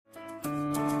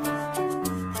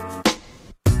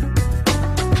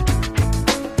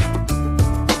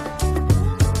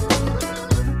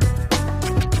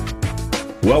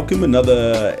welcome.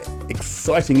 Another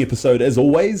exciting episode as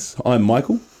always. I'm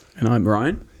Michael. And I'm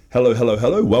Ryan. Hello, hello,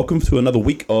 hello. Welcome to another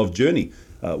week of Journey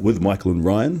with Michael and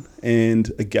Ryan. And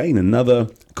again, another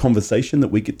conversation that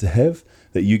we get to have,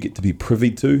 that you get to be privy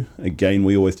to. Again,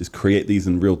 we always just create these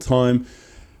in real time.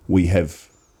 We have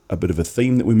a bit of a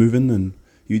theme that we move in, and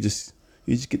you just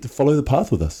get to follow the path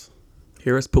with us.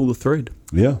 Hear us pull the thread.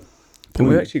 Yeah. And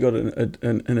we actually got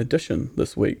an addition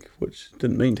this week, which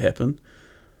didn't mean to happen.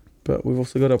 But we've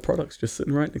also got our products just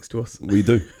sitting right next to us. We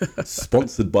do.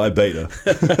 Sponsored by Beta.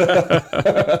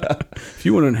 If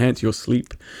you want to enhance your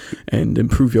sleep and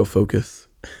improve your focus,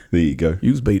 There you go.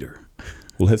 use Beta.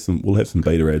 We'll have some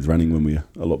Beta ads running when we're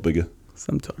a lot bigger.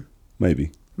 Sometime.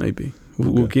 Maybe.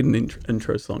 We'll get an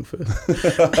intro song first.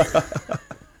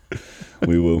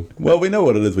 We will. Well, we know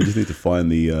what it is. We just need to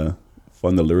find the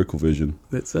lyrical version.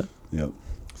 That's it. Yeah.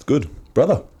 It's good.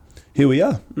 Brother, here we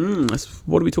are.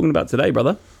 What are we talking about today,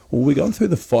 brother? Well, we're going through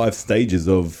the 5 stages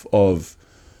of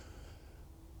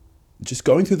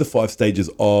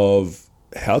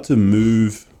how to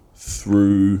move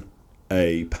through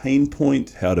a pain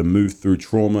point, how to move through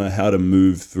trauma, how to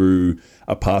move through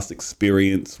a past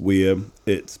experience where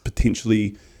it's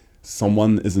potentially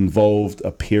someone is involved,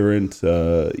 a parent,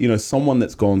 someone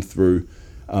that's gone through,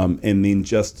 and then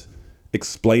just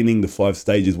explaining the 5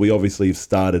 stages. We obviously have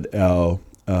started our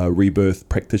Rebirth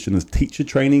Practitioners Teacher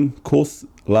Training course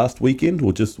last weekend,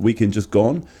 or just weekend just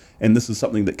gone, and this is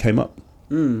something that came up.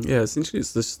 Yeah, essentially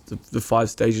it's the 5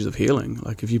 stages of healing.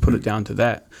 Like if you put it down to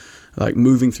that, like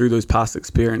moving through those past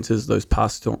experiences, those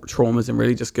past traumas, and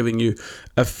really just giving you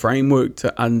a framework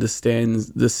to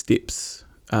understand the steps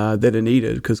that are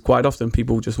needed. Because quite often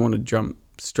people just want to jump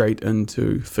straight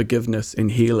into forgiveness and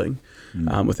healing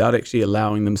without actually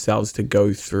allowing themselves to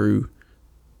go through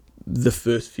the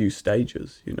first few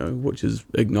stages, which is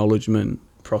acknowledgement,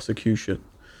 prosecution.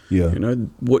 Yeah.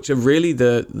 Which are really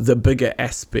the bigger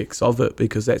aspects of it,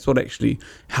 because that's what actually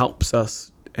helps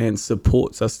us and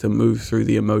supports us to move through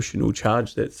the emotional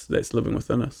charge that's living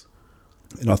within us.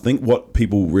 And I think what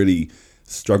people really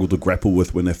struggle to grapple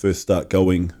with when they first start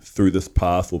going through this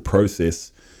path or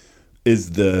process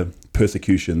is the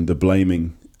persecution, the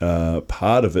blaming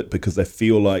part of it, because they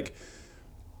feel like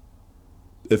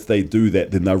if they do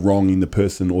that, then they're wronging the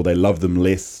person or they love them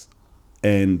less.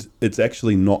 And it's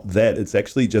actually not that. It's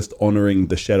actually just honoring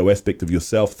the shadow aspect of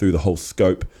yourself through the whole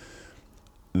scope,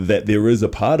 that there is a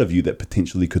part of you that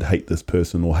potentially could hate this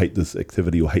person or hate this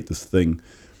activity or hate this thing.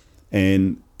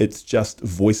 And it's just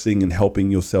voicing and helping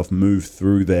yourself move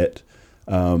through that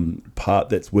part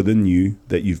that's within you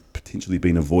that you've potentially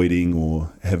been avoiding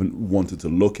or haven't wanted to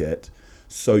look at,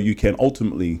 so you can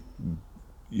ultimately,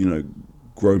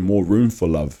 grow more room for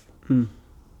love.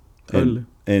 Totally.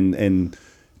 And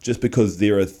just because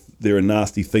there are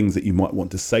nasty things that you might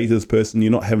want to say to this person,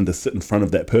 you're not having to sit in front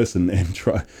of that person and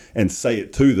try and say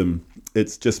it to them.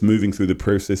 It's just moving through the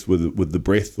process with the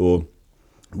breath or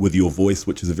with your voice,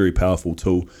 which is a very powerful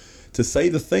tool, to say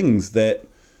the things that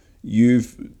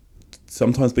you've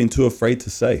sometimes been too afraid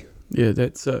to say. Yeah,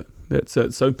 that's it.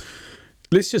 So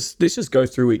let's just go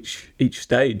through each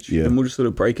stage, and we'll just sort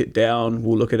of break it down.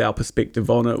 We'll look at our perspective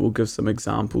on it. We'll give some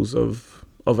examples of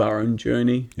our own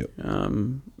journey. Yep.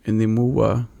 And then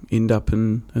we'll end up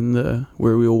in the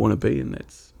where we all want to be, and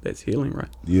that's healing, right?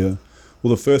 Yeah. Well,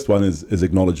 the first one is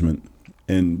acknowledgement,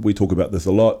 and we talk about this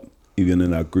a lot, even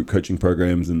in our group coaching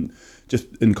programs and just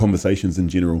in conversations in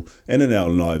general and in our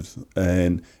lives.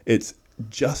 And it's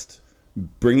just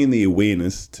bringing the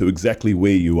awareness to exactly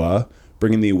where you are,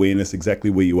 bringing the awareness exactly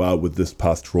where you are with this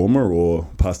past trauma or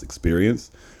past experience,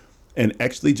 and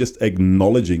actually just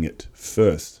acknowledging it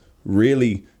first,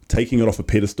 really taking it off a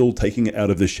pedestal, taking it out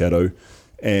of the shadow,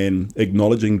 and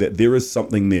acknowledging that there is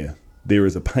something there. There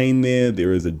is a pain there.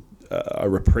 There is a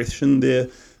repression there.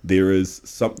 There is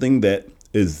something that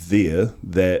is there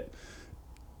that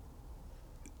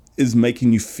is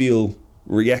making you feel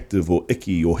reactive or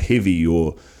icky or heavy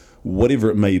or whatever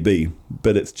it may be.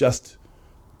 But it's just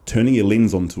turning your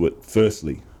lens onto it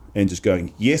firstly and just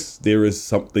going, yes, there is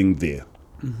something there.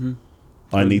 Mm-hmm.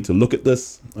 I need to look at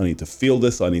this. I need to feel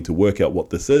this. I need to work out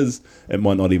what this is. It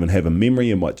might not even have a memory.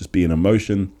 It might just be an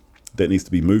emotion that needs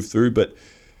to be moved through. But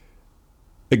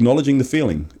acknowledging the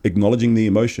feeling, acknowledging the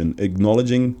emotion,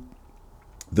 acknowledging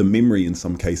the memory in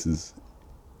some cases,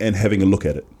 and having a look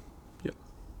at it.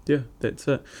 Yeah, that's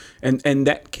it. And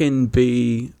that can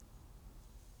be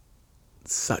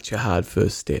such a hard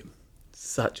first step.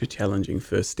 Such a challenging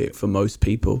first step for most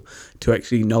people, to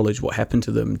actually acknowledge what happened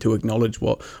to them, to acknowledge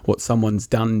what someone's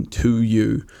done to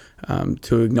you,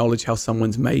 to acknowledge how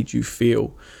someone's made you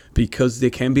feel, because there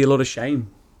can be a lot of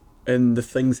shame in the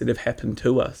things that have happened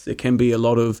to us. There can be a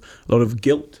lot of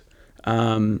guilt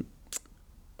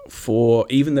for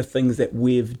even the things that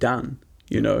we've done,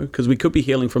 because we could be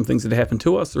healing from things that happened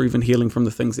to us or even healing from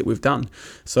the things that we've done.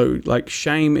 So like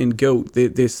shame and guilt,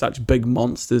 they're such big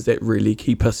monsters that really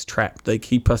keep us trapped. They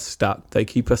keep us stuck. They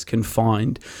keep us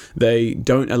confined. They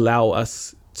don't allow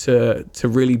us to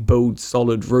really build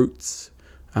solid roots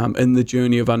in the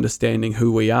journey of understanding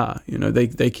who we are.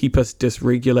 They keep us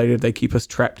dysregulated. They keep us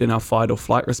trapped in our fight or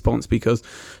flight response because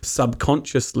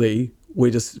subconsciously we're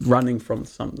just running from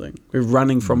something. We're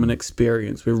running from an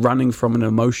experience. We're running from an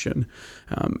emotion,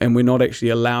 and we're not actually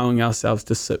allowing ourselves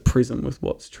to sit present with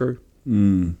what's true.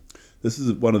 This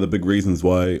is one of the big reasons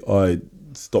why I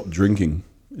stopped drinking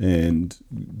and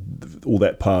all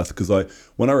that past, because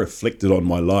when I reflected on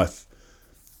my life,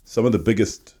 some of the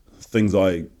biggest things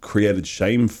I created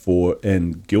shame for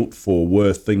and guilt for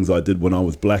were things I did when I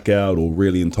was blackout or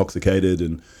really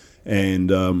intoxicated,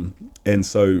 and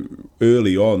so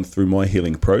early on through my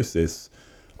healing process,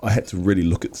 I had to really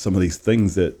look at some of these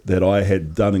things that I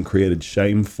had done and created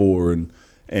shame for,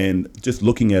 and just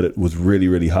looking at it was really,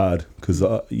 really hard because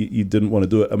you didn't want to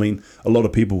do it. I mean, a lot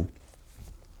of people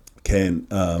can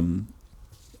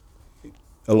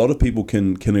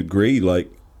agree,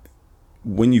 like,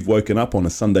 when you've woken up on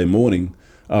a Sunday morning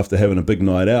after having a big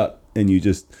night out and you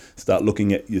just start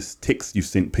looking at your texts you've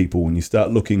sent people, and you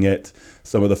start looking at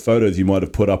some of the photos you might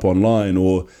have put up online,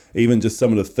 or even just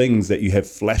some of the things that you have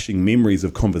flashing memories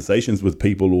of conversations with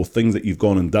people or things that you've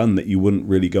gone and done that you wouldn't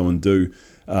really go and do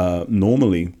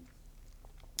normally.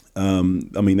 I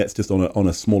mean, that's just on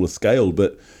a smaller scale,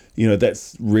 but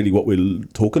that's really what we're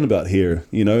talking about here,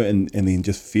 and then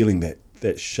just feeling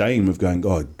that shame of going,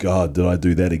 oh God, did I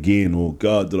do that again? Or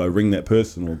God, did I ring that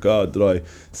person? Or God, did I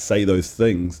say those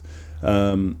things?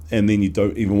 And then you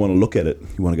don't even want to look at it.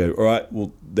 You want to go, all right,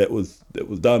 well, that was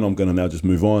done. I'm going to now just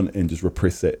move on and just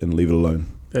repress that and leave it alone.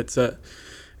 That's it.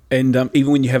 And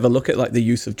even when you have a look at like the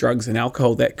use of drugs and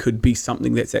alcohol, that could be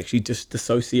something that's actually just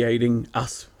dissociating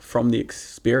us from the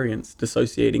experience,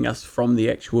 dissociating us from the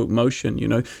actual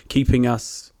emotion, keeping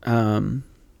us,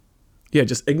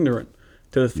 just ignorant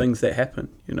to the things that happen,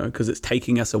 because it's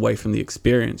taking us away from the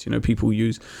experience. People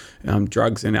use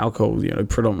drugs and alcohol,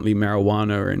 predominantly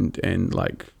marijuana and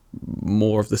like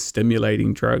more of the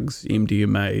stimulating drugs,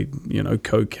 MDMA,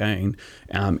 cocaine,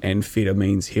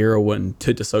 amphetamines, heroin,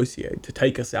 to dissociate, to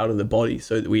take us out of the body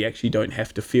so that we actually don't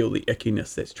have to feel the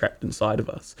ickiness that's trapped inside of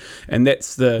us. And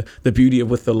that's the beauty of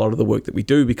with a lot of the work that we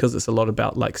do, because it's a lot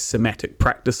about like somatic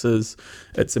practices.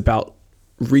 It's about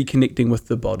reconnecting with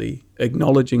the body,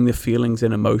 acknowledging the feelings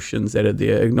and emotions that are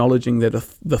there, acknowledging that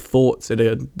the thoughts that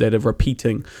are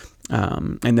repeating,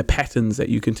 and the patterns that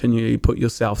you continually put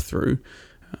yourself through,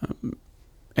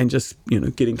 and just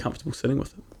getting comfortable sitting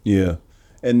with it. Yeah,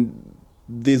 and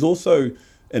there's also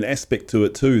an aspect to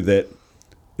it too that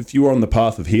if you are on the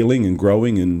path of healing and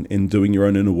growing and doing your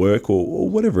own inner work or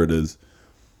whatever it is,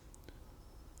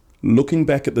 looking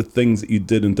back at the things that you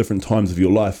did in different times of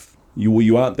your life,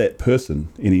 you aren't that person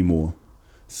anymore.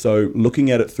 So looking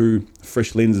at it through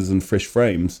fresh lenses and fresh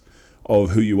frames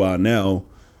of who you are now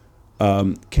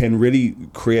can really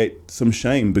create some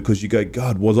shame, because you go,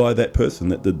 God, was I that person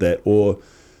that did that? Or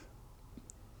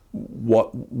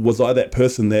what was I that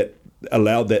person that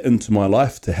allowed that into my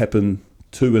life to happen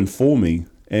to and for me?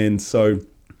 And so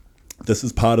this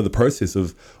is part of the process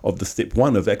of the step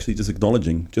one of actually just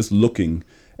acknowledging, just looking,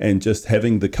 and just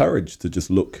having the courage to just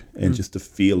look and just to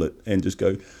feel it and just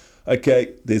go,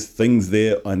 okay, there's things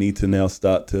there. I need to now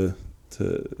start to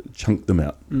chunk them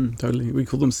out. Totally. We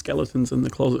call them skeletons in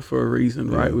the closet for a reason,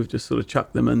 right? We've just sort of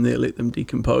chucked them in there, let them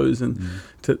decompose, and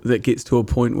that gets to a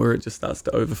point where it just starts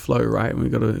to overflow, right? And we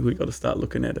got to start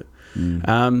looking at it.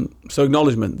 So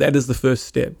acknowledgement, that is the first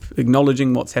step.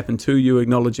 Acknowledging what's happened to you,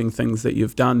 acknowledging things that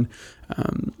you've done,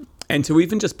 and to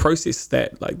even just process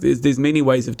that. Like there's many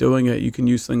ways of doing it. You can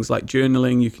use things like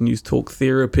journaling, you can use talk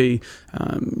therapy,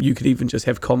 you could even just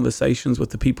have conversations with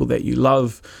the people that you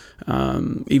love,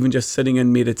 even just sitting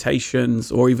in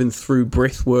meditations or even through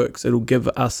breath works. It'll give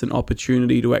us an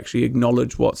opportunity to actually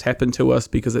acknowledge what's happened to us,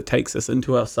 because it takes us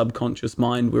into our subconscious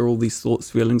mind where all these thoughts,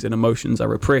 feelings and emotions are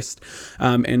repressed,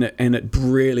 and it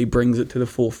really brings it to the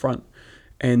forefront.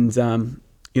 And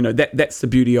that's the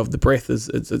beauty of the breath, is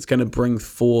it's going to bring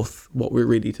forth what we're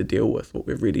ready to deal with, what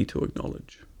we're ready to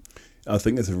acknowledge. I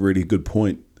think that's a really good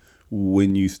point.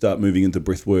 When you start moving into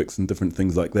breath works and different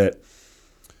things like that,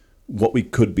 what we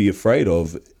could be afraid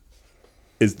of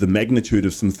is the magnitude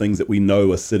of some things that we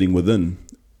know are sitting within.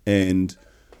 And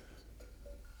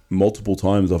multiple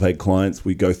times I've had clients,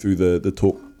 we go through the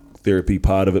talk therapy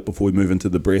part of it before we move into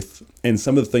the breath. And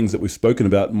some of the things that we've spoken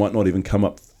about might not even come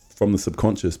up from the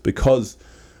subconscious, because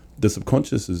the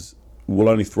subconscious will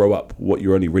only throw up what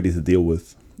you're only ready to deal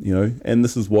with, you know. And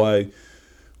this is why,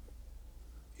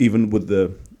 even with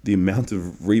the amount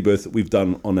of rebirth that we've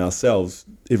done on ourselves,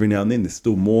 every now and then there's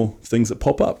still more things that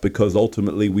pop up, because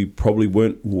ultimately we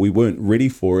weren't ready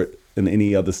for it in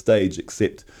any other stage,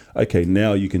 except, okay,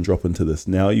 now you can drop into this.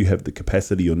 Now you have the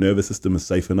capacity, your nervous system is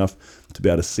safe enough to be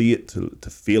able to see it, to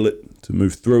feel it, to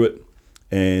move through it,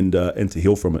 and to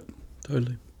heal from it.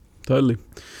 Totally.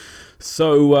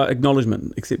 So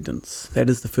acknowledgement, acceptance, that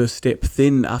is the first step.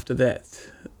 Then after that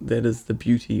is the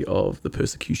beauty of the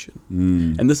persecution.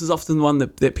 And this is often the one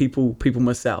that people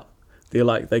miss out.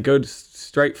 They go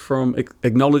straight from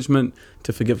acknowledgement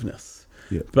to forgiveness.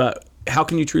 Yeah. But how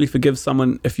can you truly forgive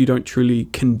someone if you don't truly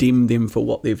condemn them for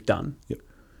what they've done? Yep.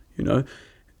 You know?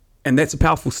 And that's a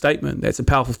powerful statement. That's a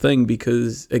powerful thing,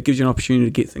 because it gives you an opportunity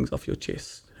to get things off your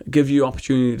chest. It gives you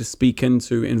opportunity to speak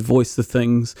into and voice the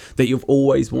things that you've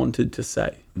always wanted to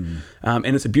say. And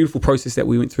it's a beautiful process that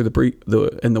we went through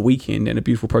in the weekend, and a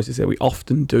beautiful process that we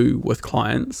often do with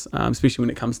clients, especially when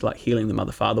it comes to like healing the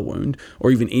mother-father wound,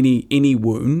 or even any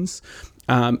wounds,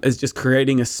 is just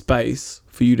creating a space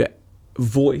for you to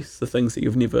voice the things that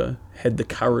you've never had the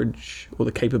courage or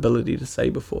the capability to say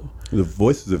before. The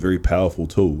voice is a very powerful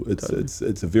tool. It's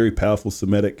a very powerful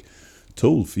somatic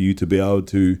tool for you to be able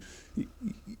to,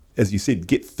 as you said,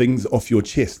 get things off your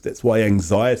chest. That's why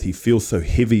anxiety feels so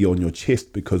heavy on your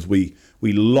chest, because we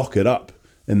lock it up,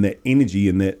 and that energy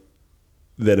and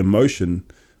that emotion,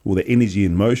 or the energy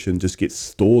in motion, just gets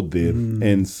stored there.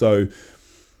 And so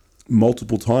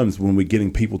multiple times when we're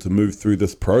getting people to move through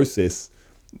this process,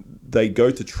 they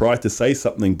go to try to say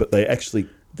something, but they actually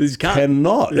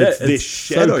cannot. Yeah, it's their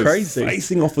shadow so crazy.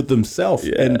 facing off with themselves.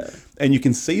 Yeah. And you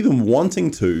can see them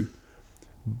wanting to,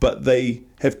 but they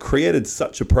have created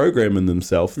such a program in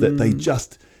themselves that they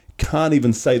just can't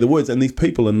even say the words. And these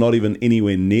people are not even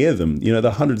anywhere near them. You know, they're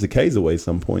hundreds of Ks away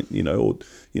some point, you know, or,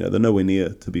 you know, they're nowhere near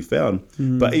to be found.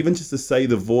 But even just to say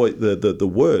the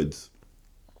words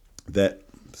that,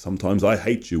 sometimes I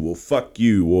hate you, or fuck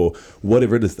you, or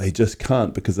whatever it is, they just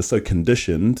can't, because they're so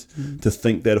conditioned to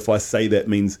think that if I say that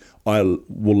means I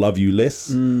will love you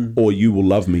less, or you will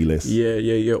love me less.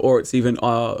 Yeah. Or it's even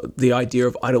the idea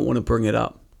of I don't want to bring it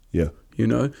up. Yeah. You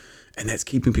know? And that's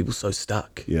keeping people so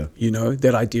stuck. Yeah. You know,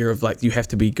 that idea of like, you have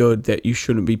to be good, that you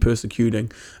shouldn't be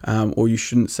persecuting, or you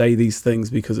shouldn't say these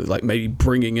things because it's like maybe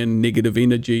bringing in negative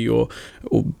energy, or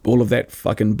all of that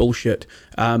fucking bullshit.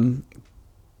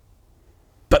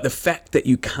 But the fact that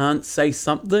you can't say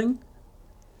something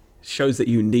shows that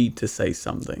you need to say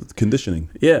something. It's conditioning.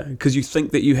 Yeah, because you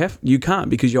think that you can't,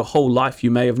 because your whole life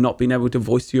you may have not been able to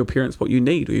voice to your parents what you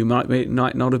need, or you might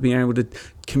not have been able to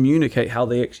communicate how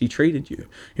they actually treated you,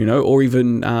 you know, or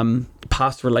even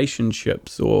past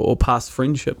relationships or past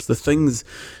friendships. The things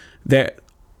that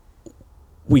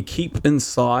we keep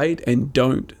inside and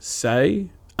don't say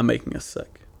are making us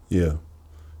sick. Yeah.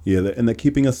 And they're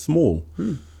keeping us small.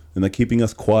 And they're keeping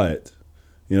us quiet.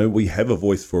 You know, we have a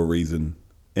voice for a reason.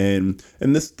 And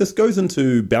this goes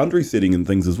into boundary setting and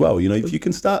things as well. You know, if you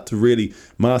can start to really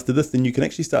master this, then you can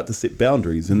actually start to set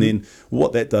boundaries. And then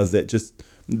what that does, that just,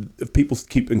 if people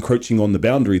keep encroaching on the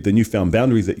boundary, the newfound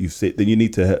boundaries that you've set, then you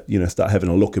need to, you know, start having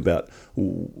a look about,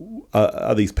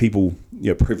 are these people,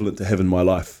 you know, prevalent to have in my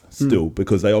life still?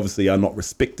 Because they obviously are not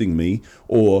respecting me,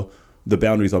 or the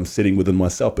boundaries I'm setting within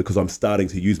myself, because I'm starting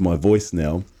to use my voice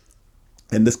now.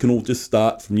 And this can all just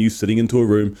start from you sitting into a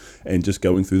room and just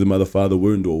going through the mother-father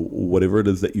wound, or whatever it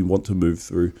is that you want to move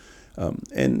through.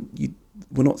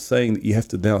 We're not saying that you have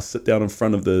to now sit down in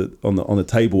front of on the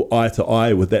table, eye to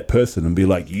eye with that person, and be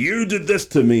like, you did this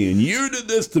to me and you did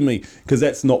this to me, because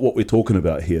that's not what we're talking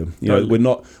about here. You know, we're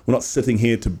not sitting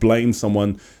here to blame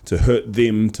someone, to hurt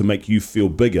them, to make you feel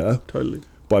bigger. Totally.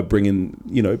 By bringing,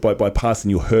 you know, by passing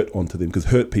your hurt onto them, because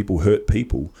hurt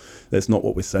people. That's not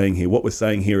what we're saying here. What we're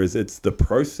saying here is it's the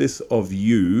process of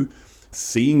you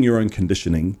seeing your own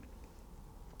conditioning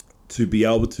to be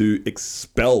able to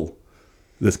expel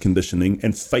this conditioning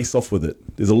and face off with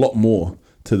it. There's a lot more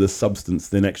to this substance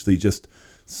than actually just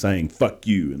saying fuck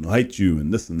you and I hate you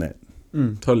and this and that.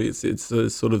 Totally. It's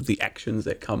sort of the actions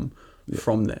that come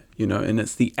from that, you know, and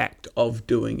it's the act of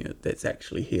doing it that's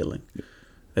actually healing.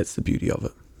 That's the beauty of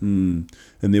it. And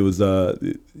there was,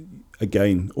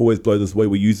 again, always blow this way.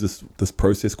 We use this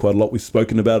process quite a lot. We've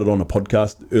spoken about it on a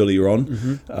podcast earlier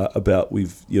on, about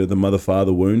the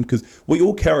mother-father wound, because we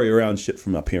all carry around shit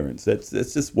from our parents. That's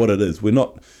just what it is. We're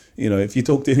not, you know, if you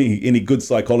talk to any good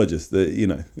psychologist, you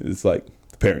know, it's like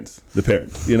parents,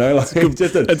 you know, like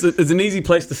It's an easy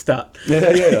place to start.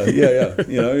 yeah,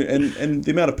 you know, and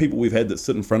the amount of people we've had that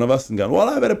sit in front of us and going, well,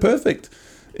 I've had a perfect,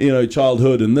 you know,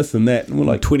 childhood and this and that, and we're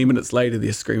like, 20 minutes later,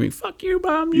 they're screaming, "Fuck you,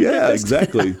 Mum!" yeah,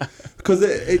 exactly, because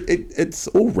it's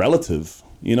all relative,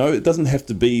 you know. It doesn't have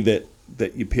to be that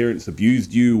your parents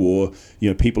abused you or, you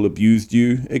know, people abused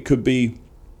you. It could be,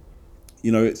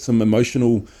 you know, some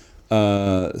emotional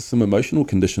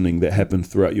conditioning that happened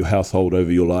throughout your household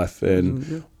over your life,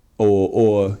 and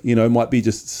or you know, it might be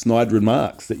just snide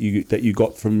remarks that you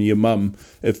got from your mum,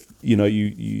 if you know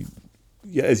you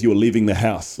as you were leaving the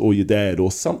house, or your dad,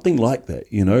 or something like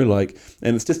that, you know, like.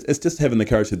 And it's just having the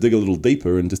courage to dig a little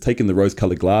deeper and just taking the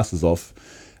rose-colored glasses off,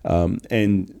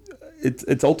 and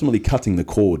it's ultimately cutting the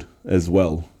cord as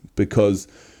well, because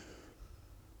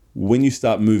when you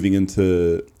start moving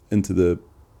into the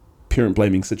parent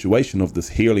blaming situation of this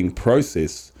healing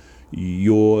process,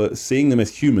 you're seeing them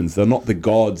as humans. They're not the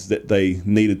gods that they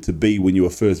needed to be when you were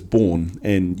first born,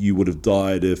 and you would have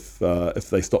died if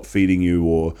they stopped feeding you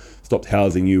or stopped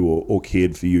housing you or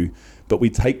cared for you. But we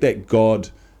take that God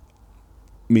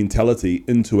mentality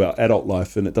into our adult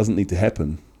life, and it doesn't need to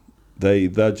happen.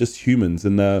 They're just humans,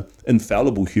 and they're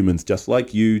infallible humans, just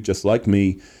like you, just like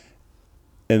me.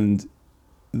 And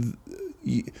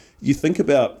you think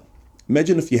about,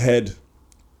 imagine if you had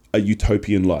a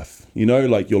utopian life, you know,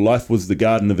 like your life was the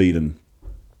Garden of Eden.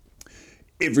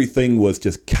 Everything was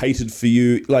just catered for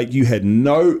you, like you had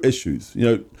no issues, you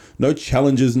know, no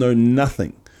challenges, no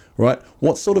nothing, right?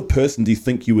 What sort of person do you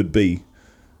think you would be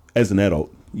as an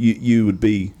adult? You'd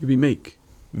be meek.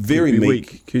 Very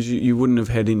meek, because you wouldn't have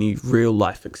had any real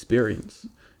life experience.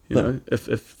 You know,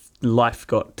 if life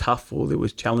got tough, or there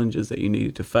was challenges that you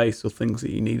needed to face, or things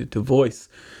that you needed to voice,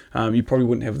 you probably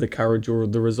wouldn't have the courage or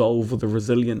the resolve or the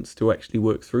resilience to actually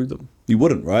work through them. You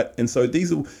wouldn't, right? And so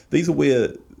these are where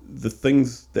the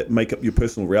things that make up your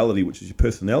personal reality, which is your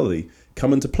personality,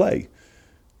 come into play.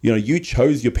 You know, you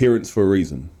chose your parents for a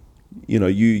reason. You know,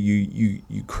 you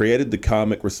created the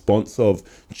karmic response of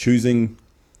choosing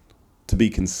to be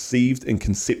conceived and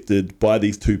concepted by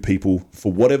these two people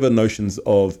for whatever notions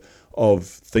of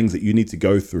things that you need to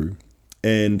go through.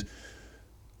 And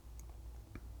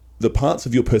the parts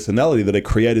of your personality that are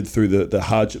created through the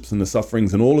hardships and the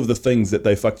sufferings and all of the things that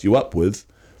they fucked you up with,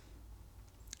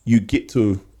 you get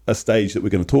to a stage that we're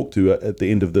going to talk to at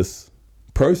the end of this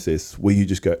process where you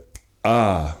just go,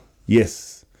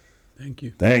 yes. Thank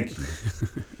you.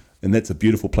 And that's a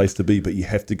beautiful place to be, but you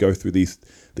have to go through these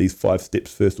 5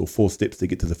 steps first, or 4 steps to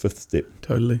get to the 5th step.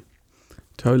 Totally.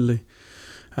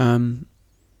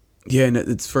 Yeah, and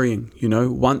it's freeing, you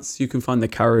know, once you can find the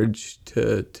courage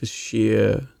to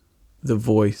share the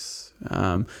voice,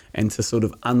 and to sort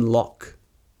of unlock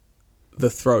the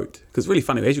throat. Because it's really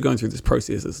funny, as you're going through this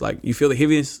process, it's like you feel the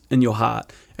heaviness in your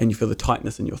heart and you feel the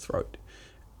tightness in your throat.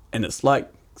 And it's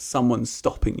like someone's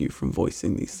stopping you from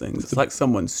voicing these things. It's like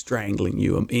someone's strangling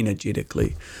you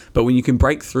energetically. But when you can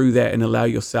break through that and allow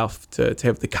yourself to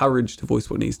have the courage to voice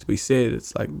what needs to be said,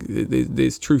 it's like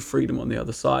there's true freedom on the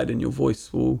other side, and your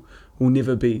voice will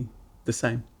never be the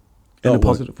same in a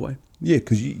positive way. Yeah,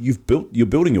 because you're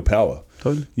building your power.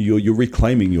 Totally. You're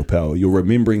reclaiming your power. You're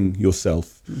remembering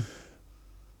yourself.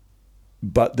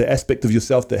 But the aspect of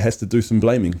yourself that has to do some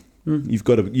blaming, you've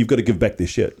got to give back their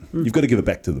shit. You've got to give it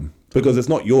back to them, because it's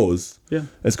not yours. Yeah,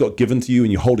 it's got given to you,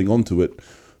 and you're holding on to it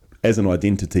as an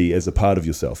identity, as a part of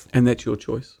yourself. And that's your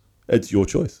choice. It's your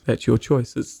choice. That's your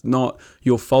choice. It's not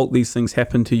your fault these things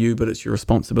happen to you, but it's your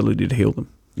responsibility to heal them.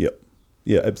 Yep.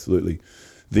 Yeah, absolutely.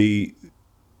 The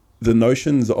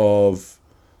notions of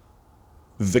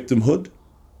victimhood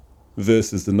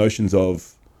versus the notions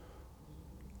of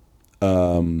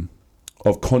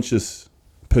conscious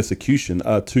persecution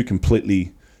are two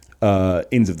completely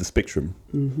ends of the spectrum.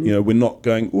 Mm-hmm. You know, we're not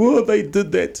going, oh, they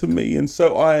did that to me, and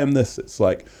so I am this. It's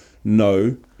like,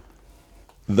 no,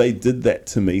 they did that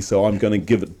to me, so I'm going to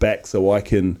give it back so I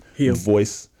can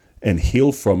voice and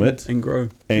heal from it. And grow.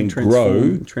 And grow.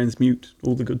 And transmute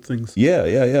all the good things.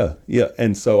 Yeah.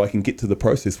 And so I can get to the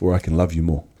process where I can love you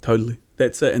more. Totally.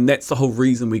 That's it. And that's the whole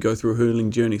reason we go through a healing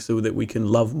journey, so that we can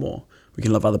love more. We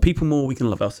can love other people more. We can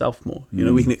love ourselves more. You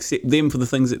know, we can accept them for the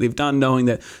things that they've done, knowing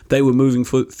that they were moving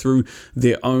through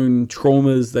their own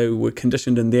traumas. They were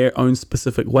conditioned in their own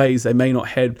specific ways. They may not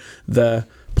have the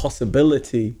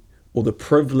possibility or the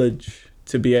privilege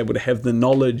to be able to have the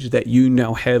knowledge that you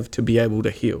now have to be able to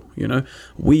heal. You know,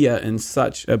 we are in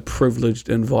such a privileged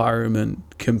environment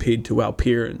compared to our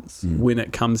parents when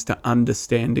it comes to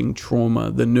understanding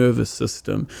trauma, the nervous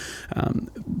system,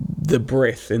 the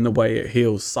breath and the way it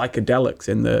heals, psychedelics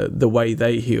and the way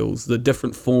they heals, the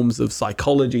different forms of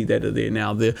psychology that are there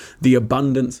now, the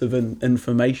abundance of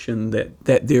information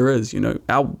that there is. You know,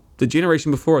 the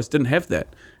generation before us didn't have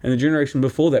that, and the generation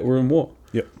before that were in war.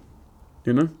 Yep.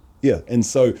 You know? Yeah, and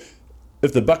so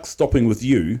if the buck's stopping with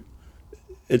you,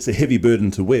 it's a heavy burden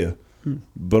to wear.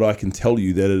 But I can tell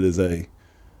you that it is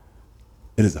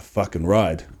a fucking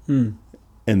ride,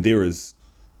 and there is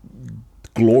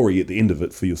glory at the end of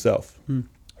it for yourself.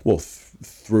 Well,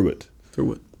 through it.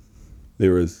 Through it.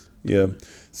 There is, yeah.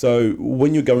 So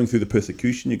when you're going through the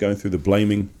persecution, you're going through the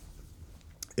blaming,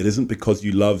 it isn't because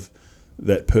you love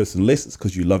that person less, it's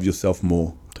because you love yourself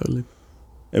more. Totally.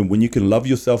 And when you can love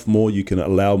yourself more, you can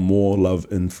allow more love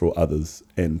in for others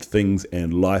and things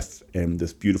and life and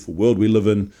this beautiful world we live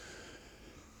in.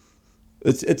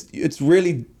 It's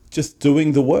really just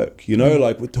doing the work, you know,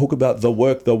 like we talk about the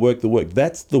work.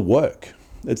 That's the work.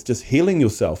 It's just healing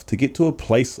yourself to get to a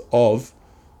place of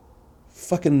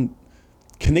fucking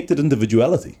connected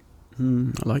individuality.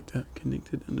 I like that,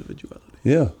 connected individuality.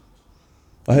 Yeah.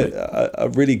 I had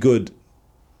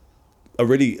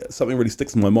something really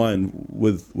sticks in my mind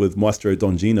with Maestro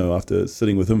Don Gino after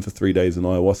sitting with him for 3 days in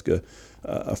ayahuasca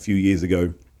a few years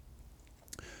ago.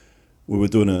 We were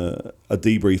doing a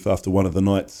debrief after one of the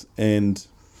nights, and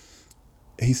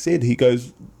he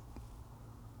goes,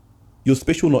 "You're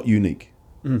special, not unique.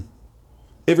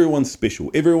 Everyone's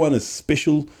special. Everyone is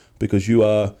special because you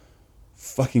are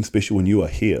fucking special when you are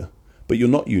here, but you're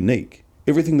not unique.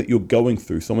 Everything that you're going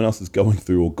through, someone else is going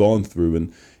through or gone through,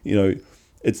 and you know,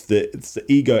 it's the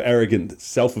ego, arrogant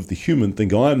self of the human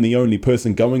thinking, I'm the only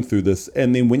person going through this.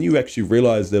 And then when you actually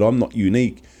realize that I'm not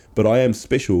unique, but I am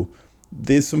special,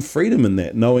 there's some freedom in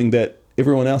that, knowing that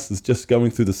everyone else is just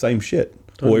going through the same shit,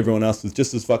 or everyone else is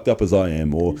just as fucked up as I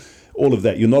am, or all of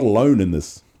that. You're not alone in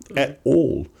this at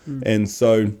all. And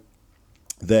so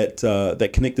that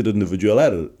connected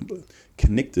individuality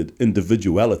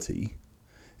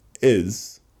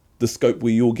is the scope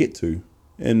where you'll get to.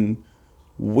 And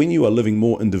when you are living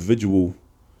more individual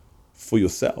for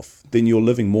yourself, then you're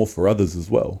living more for others as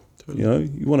well. Totally. You know,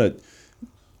 you want to,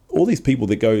 all these people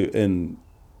that go and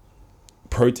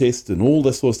protest and all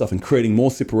this sort of stuff and creating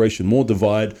more separation, more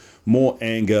divide, more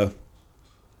anger,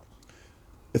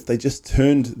 if they just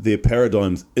turned their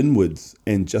paradigms inwards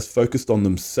and just focused on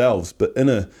themselves, but in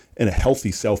a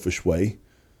healthy, selfish way,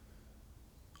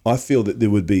 I feel that there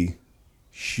would be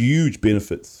huge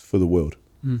benefits for the world.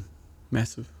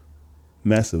 Massive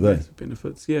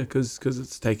benefits. Yeah, because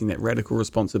it's taking that radical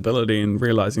responsibility and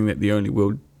realizing that the only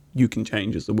world you can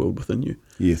change is the world within you.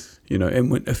 Yes. You know,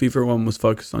 and if everyone was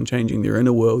focused on changing their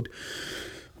inner world,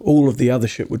 all of the other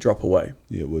shit would drop away.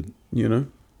 Yeah, it would. You know?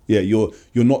 Yeah, you're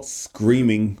not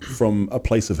screaming from a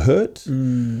place of hurt.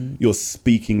 You're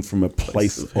speaking from a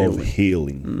place of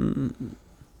healing.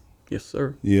 Yes,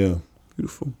 sir. Yeah.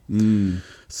 Beautiful.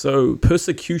 So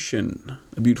persecution,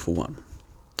 a beautiful one.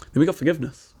 Then we got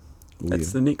forgiveness.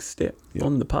 That's the next step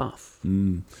on the path.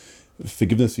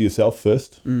 Forgiveness for yourself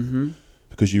first.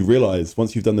 Because you realize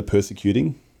once you've done the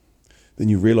persecuting, then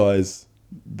you realize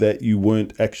that you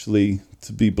weren't actually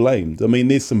to be blamed. I mean,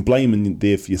 there's some blame in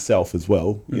there for yourself as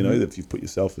well, you know, if you've put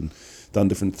yourself and done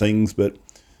different things. But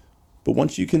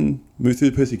once you can move through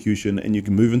the persecution and you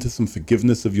can move into some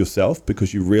forgiveness of yourself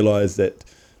because you realize that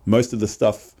most of the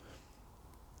stuff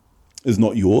is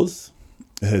not yours,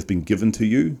 it has been given to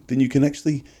you, then you can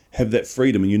actually have that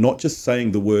freedom. And you're not just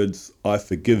saying the words, I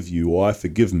forgive you or I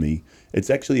forgive me. It's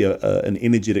actually an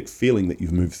energetic feeling that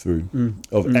you've moved through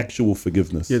of actual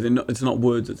forgiveness. Yeah, it's not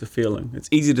words, it's a feeling. It's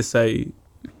easy to say,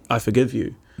 I forgive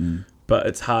you, but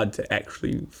it's hard to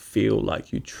actually feel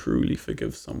like you truly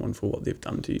forgive someone for what they've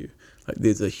done to you. Like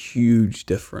there's a huge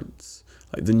difference.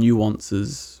 Like the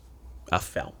nuances are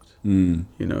felt. You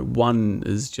know, one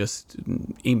is just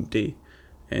empty,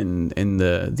 and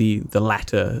the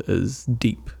latter is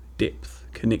deep depth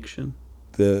connection.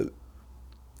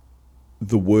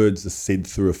 The words are said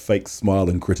through a fake smile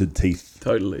and gritted teeth.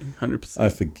 Totally, 100%. I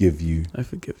forgive you. I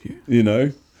forgive you. You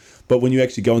know, but when you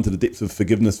actually go into the depths of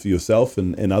forgiveness for yourself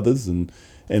and others and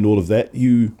all of that,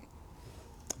 the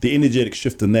energetic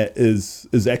shift in that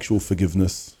is actual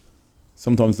forgiveness.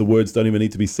 Sometimes the words don't even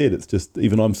need to be said. It's just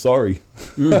even I'm sorry.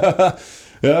 You know,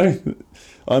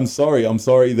 I'm sorry. I'm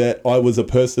sorry that I was a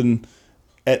person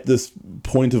at this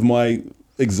point of my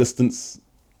existence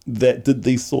that did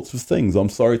these sorts of things. I'm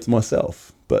sorry to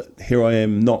myself, but here I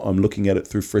am not. I'm looking at it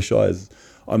through fresh eyes.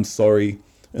 I'm sorry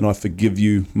and I forgive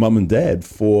you, mum and dad,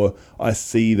 for I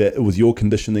see that it was your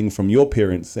conditioning from your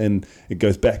parents and it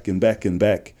goes back and back and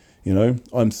back. You know,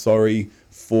 I'm sorry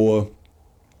for,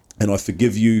 and I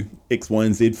forgive you X, Y,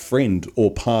 and Z friend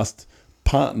or past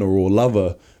partner or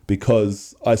lover,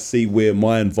 because I see where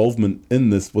my involvement in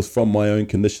this was from my own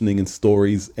conditioning and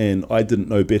stories, and I didn't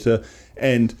know better,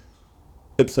 and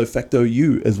ipso facto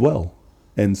you as well.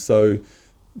 And so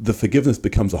the forgiveness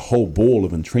becomes a whole ball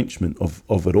of entrenchment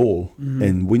of it all.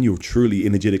 And when you're truly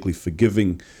energetically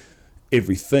forgiving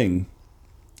everything,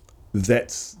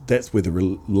 that's where the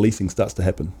releasing starts to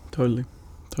happen. Totally.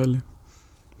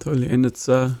 And it's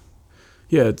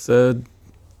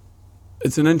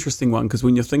it's an interesting one, because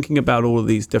when you're thinking about all of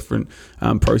these different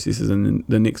processes, and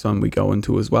the next one we go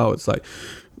into as well, it's like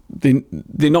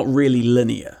they're not really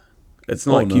linear. It's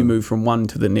not you move from one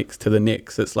to the next.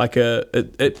 It's like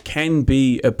it can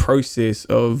be a process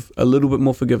of a little bit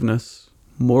more forgiveness,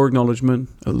 more acknowledgement,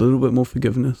 a little bit more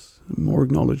forgiveness, more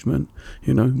acknowledgement,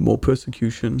 more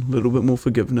persecution, a little bit more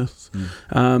forgiveness.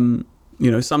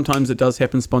 Sometimes it does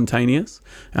happen spontaneous,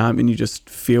 and you just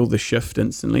feel the shift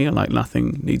instantly, and like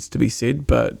nothing needs to be said.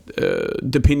 But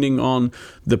depending on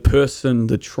the person,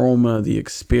 the trauma, the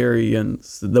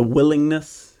experience, the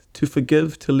willingness to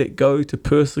forgive, to let go, to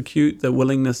persecute, the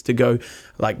willingness to go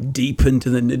like deep into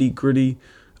the nitty gritty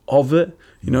of it,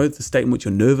 the state in which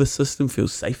your nervous system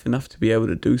feels safe enough to be able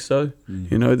to do so,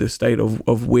 the state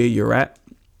of where you're at,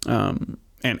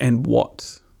 and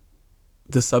what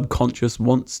the subconscious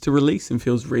wants to release and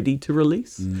feels ready to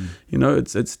release.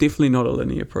 It's definitely not a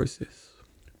linear process.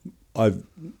 I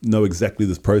know exactly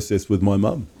this process with my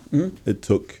mum. It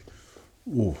took,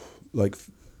 it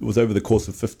was over the course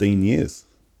of 15 years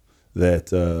that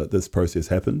this process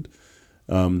happened.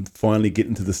 Finally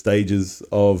getting to the stages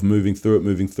of moving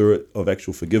through it, of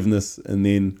actual forgiveness, and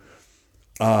then,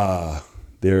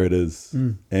 there it is.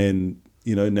 And,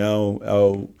 now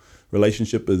our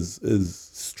relationship is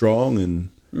strong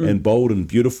and bold and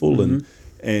beautiful,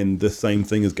 and the same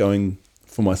thing is going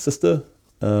for my sister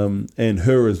and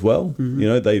her as well.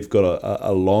 They've got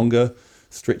a longer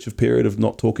stretch of period of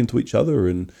not talking to each other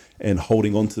and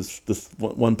holding on to this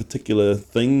one particular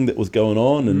thing that was going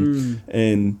on,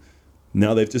 and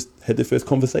now they've just had their first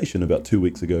conversation about 2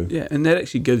 weeks ago. Yeah, and that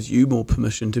actually gives you more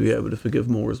permission to be able to forgive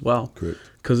more as well. Correct.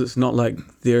 Because it's not like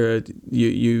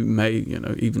you may,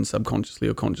 even subconsciously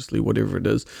or consciously, whatever it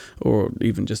is, or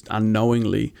even just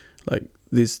unknowingly, like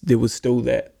there was still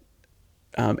that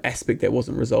aspect that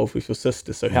wasn't resolved with your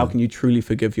sister. So how can you truly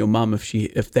forgive your mum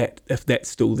if that's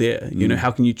still there?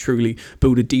 How can you truly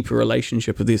build a deeper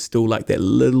relationship if there's still like that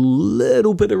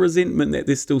little bit of resentment, that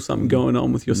there's still something going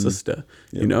on with your sister?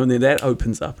 And then that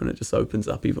opens up, and it just opens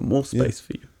up even more space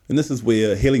for you. And this is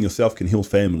where healing yourself can heal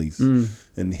families,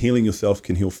 and healing yourself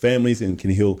can heal families and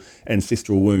can heal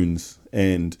ancestral wounds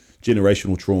and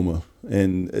generational trauma.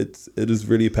 And it is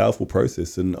really a powerful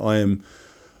process. And I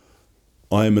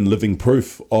am in living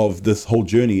proof of this whole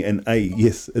journey. And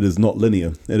yes, it is not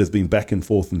linear. It has been back and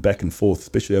forth,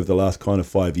 especially over the last kind of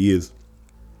 5 years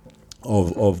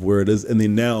of where it is. And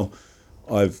then now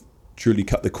I've truly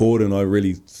cut the cord, and I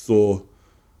really saw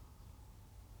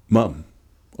Mum.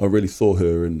 I really saw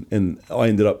her, and I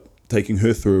ended up taking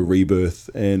her through a rebirth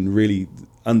and really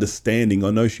understanding. I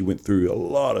know she went through a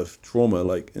lot of trauma,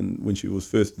 when she was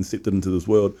first incepted into this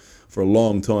world for a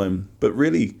long time, but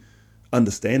really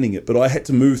understanding it. But I had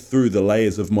to move through the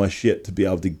layers of my shit to be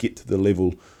able to get to the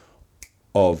level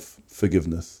of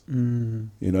forgiveness,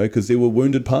 because there were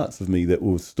wounded parts of me that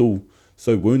were still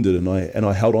so wounded, and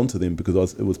I held on to them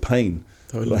because it was pain.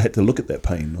 Totally. But I had to look at that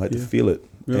pain. I had to feel it.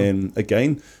 Yeah. And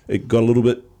again, it got a little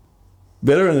bit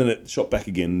better, and then it shot back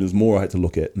again. There's more I had to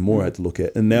look at,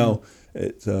 and now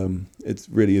it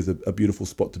really is a beautiful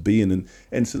spot to be in.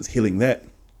 And since healing that,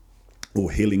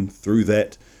 or healing through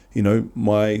that,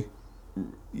 my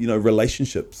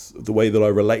relationships, the way that I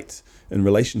relate in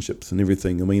relationships and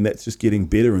everything, I mean, that's just getting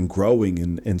better and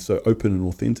growing and so open and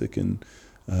authentic, and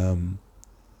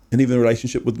even a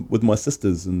relationship with my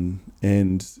sisters and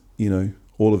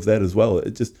all of that as well.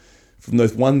 It just, from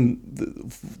this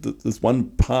one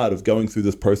part of going through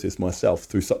this process myself,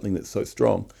 through something that's so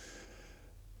strong,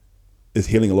 is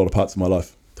healing a lot of parts of my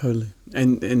life. Totally.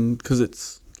 And because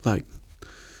it's like,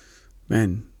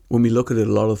 man, when we look at it,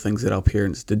 a lot of things that our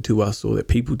parents did to us or that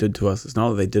people did to us, it's not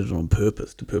that they did it on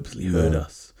purpose to purposely hurt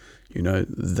us.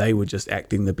 They were just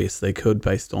acting the best they could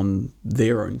based on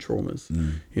their own traumas.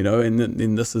 And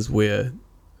then this is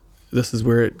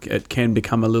where it can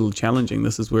become a little challenging.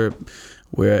 This is where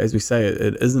as we say,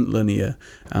 it isn't linear,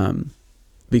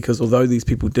 because although these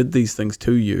people did these things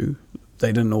to you,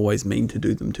 they didn't always mean to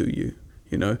do them to you.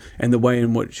 you know, and the way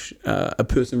in which a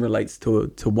person relates to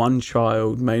one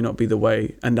child may not be the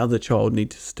way another child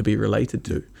needs to be related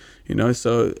to, you know.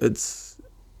 So it's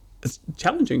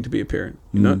challenging to be a parent,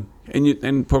 you know,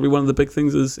 and probably one of the big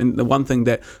things is, and the one thing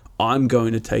that I'm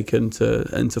going to take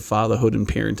into fatherhood and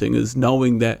parenting is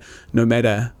knowing that no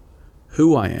matter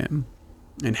who I am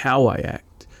and how I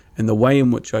act and the way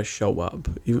in which I show up,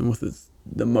 even with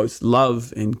the most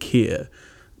love and care,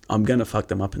 I'm going to fuck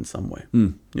them up in some way,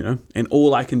 you know, and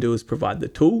all I can do is provide the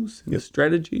tools and the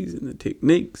strategies and the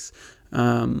techniques,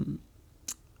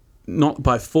 not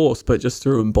by force, but just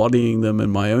through embodying them in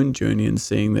my own journey and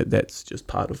seeing that that's just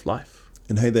part of life.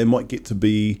 And hey, they might get to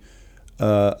be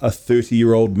a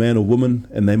 30-year-old man or woman,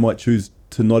 and they might choose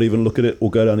to not even look at it or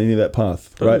go down any of that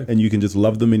path, right? And you can just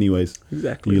love them anyways.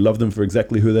 Exactly. You love them for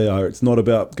exactly who they are. It's not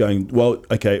about going, well,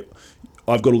 okay,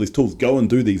 I've got all these tools, go and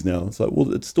do these now. It's like,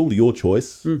 well, it's still your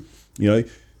choice. You know,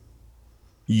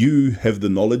 you have the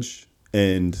knowledge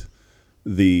and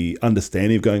the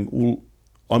understanding of going, well,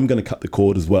 I'm going to cut the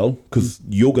cord as well, because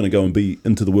you're going to go and be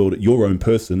into the world at your own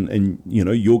person, and you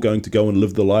know you're going to go and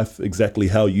live the life exactly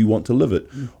how you want to live it.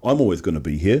 I'm always going to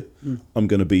be here. I'm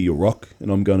going to be your rock,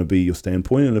 and I'm going to be your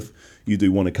standpoint. And if you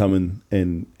do want to come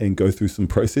and go through some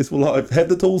process, well, I have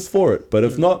the tools for it. But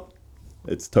if not,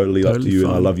 it's totally up to you, fine.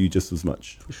 And I love you just as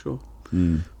much. For sure.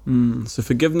 So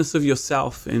forgiveness of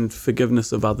yourself and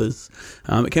forgiveness of others.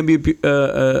 It can be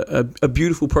a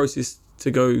beautiful process to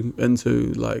go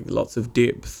into, like lots of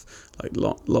depth, like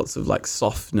lots of like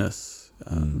softness.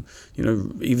 You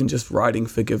know, even just writing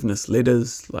forgiveness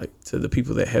letters, like to the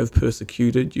people that have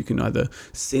persecuted, you can either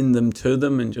send them to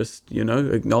them and just, you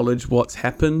know, acknowledge what's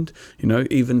happened, you know,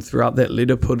 even throughout that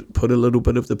letter, put a little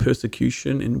bit of the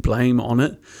persecution and blame on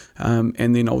it,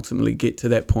 and then ultimately get to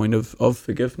that point of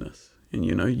forgiveness. And,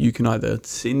 you know, you can either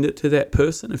send it to that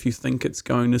person if you think it's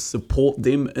going to support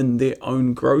them in their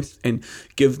own growth and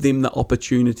give them the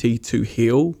opportunity to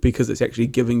heal, because it's actually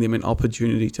giving them an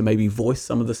opportunity to maybe voice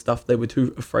some of the stuff they were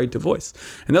too afraid to voice.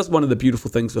 And that's one of the beautiful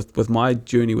things with my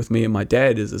journey with me and my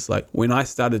dad is it's like when I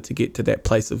started to get to that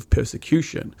place of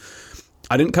persecution,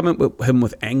 I didn't come up with him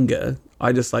with anger.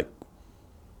 I just like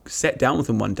sat down with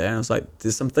him one day and I was like,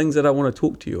 there's some things that I want to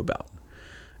talk to you about.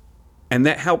 And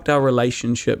that helped our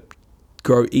relationship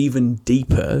grow even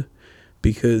deeper,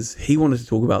 because he wanted to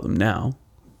talk about them now,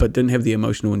 but didn't have the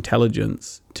emotional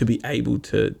intelligence to be able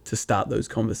to start those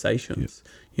conversations,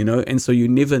 you know? And so you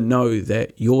never know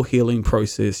that your healing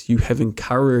process, you having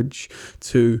courage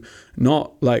to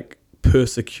not like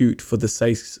persecute for the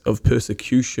sake of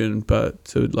persecution, but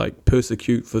to like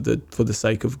persecute for the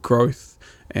sake of growth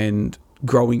and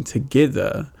growing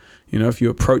together. You know, if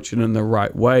you approach it in the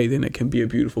right way, then it can be a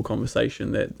beautiful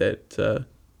conversation that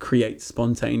create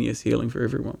spontaneous healing for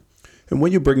everyone. And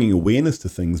when you're bringing awareness to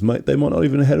things, mate, they might not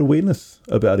even have had awareness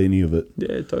about any of it.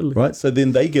 Yeah, totally. Right? So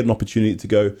then they get an opportunity to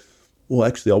go, well,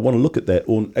 actually, I want to look at that.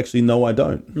 Or actually, no, I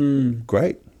don't.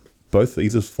 Great. Both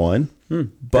these is fine. But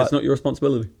that's not your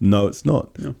responsibility. No, it's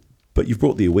not. No. But you've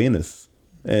brought the awareness.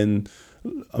 And,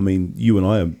 I mean, you and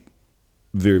I are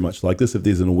very much like this. If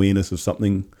there's an awareness of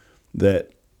something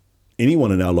that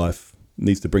anyone in our life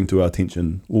needs to bring to our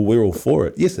attention, well, we're all for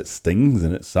it. Yes, it stings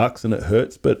and it sucks and it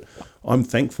hurts, but I'm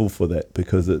thankful for that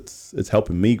because it's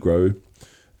helping me grow,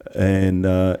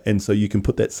 and so you can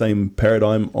put that same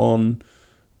paradigm on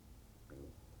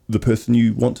the person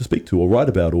you want to speak to or write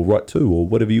about or write to or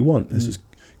whatever you want. It's just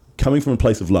coming from a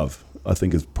place of love, I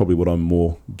think, is probably what I'm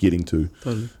more getting to.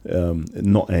 Totally.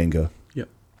 Not anger.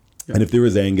 And if there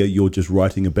is anger, you're just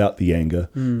writing about the anger.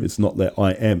 It's not that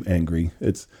I am angry.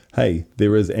 It's, hey,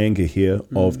 there is anger here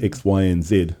of X, Y, and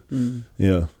Z.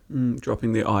 Yeah.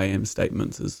 Dropping the I am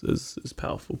statements is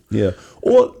powerful. Yeah.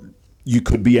 Or you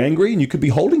could be angry and you could be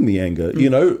holding the anger, you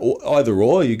know, or either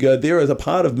or. You go, there is a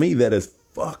part of me that is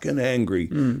fucking angry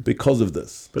because of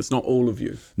this. But it's not all of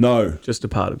you. No. Just a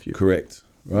part of you. Correct.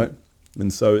 Right.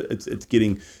 And so it's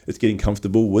getting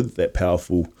comfortable with that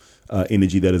powerful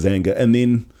energy that is anger. And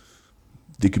then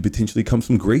there could potentially come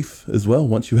some grief as well.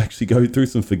 Once you actually go through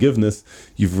some forgiveness,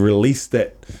 you've released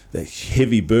that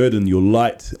heavy burden, you're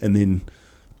light, and then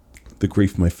the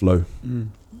grief may flow.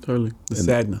 Totally. The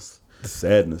sadness. The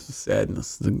sadness. The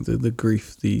sadness, the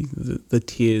grief, the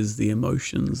tears, the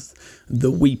emotions, the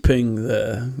weeping,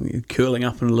 the curling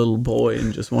up in a little boy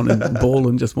and just wanting to bawl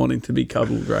and just wanting to be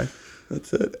cuddled, right?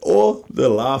 That's it. Or the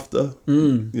laughter.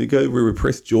 You go, we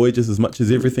repress joy just as much as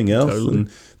everything else. Totally.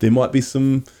 And there might be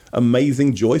some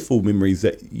amazing, joyful memories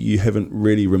that you haven't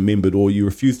really remembered or you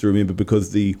refuse to remember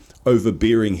because the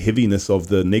overbearing heaviness of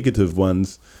the negative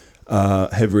ones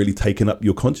have really taken up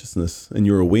your consciousness and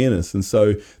your awareness. And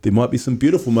so there might be some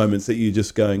beautiful moments that you're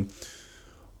just going,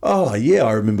 oh yeah,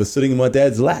 I remember sitting in my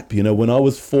dad's lap, when I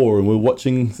was 4 and we were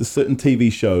watching a certain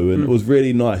TV show, and it was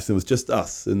really nice. It was just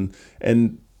us, and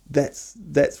that's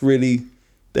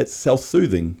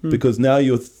self-soothing, because now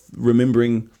you're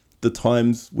remembering the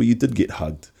times where you did get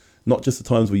hugged, not just the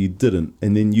times where you didn't,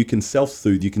 and then you can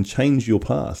self-soothe. You can change your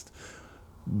past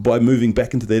by moving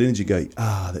back into that energy. Go,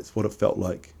 that's what it felt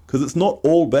like, because it's not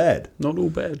all bad. Not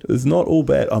all bad. It's not all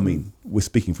bad. I mean, we're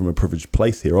speaking from a privileged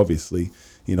place here, obviously.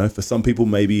 For some people,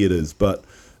 maybe it is, but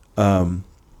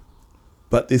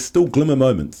there's still glimmer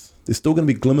moments. There's still going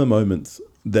to be glimmer moments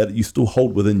that you still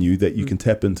hold within you, that you can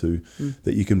tap into,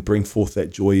 that you can bring forth that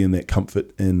joy and that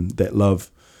comfort and that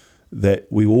love that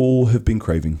we all have been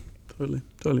craving. Totally.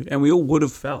 And we all would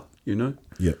have felt,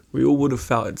 Yeah. We all would have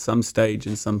felt at some stage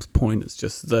and some point. It's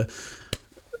just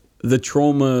the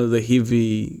trauma, the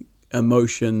heavy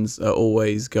emotions are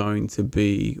always going to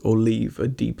be or leave a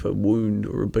deeper wound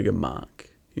or a bigger mark.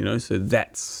 So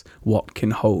that's what can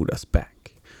hold us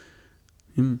back.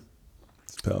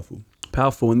 It's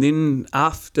Powerful. And then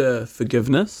after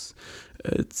forgiveness,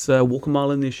 it's walk a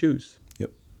mile in their shoes.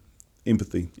 Yep.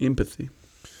 Empathy.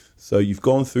 So you've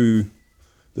gone through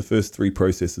the first 3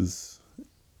 processes,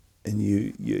 and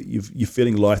you're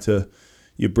feeling lighter,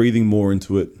 you're breathing more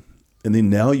into it, and then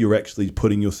now you're actually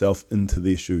putting yourself into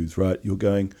their shoes, right? You're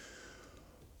going,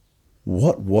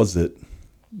 what was it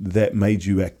that made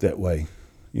you act that way?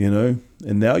 And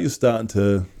now you're starting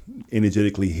to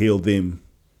energetically heal them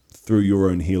through your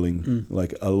own healing,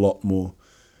 like a lot more.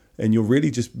 And you're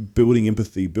really just building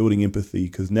empathy,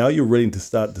 because now you're ready to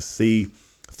start to see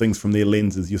things from their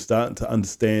lenses. You're starting to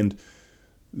understand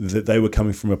that they were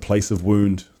coming from a place of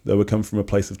wound. They were coming from a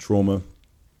place of trauma.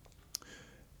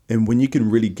 And when you can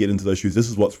really get into those shoes, this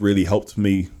is what's really helped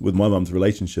me with my mum's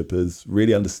relationship, is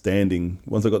really understanding.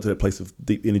 Once I got to that place of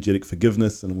deep energetic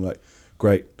forgiveness, and I'm like,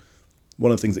 great.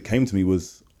 One of the things that came to me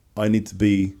was, I need to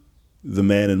be the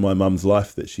man in my mum's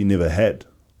life that she never had.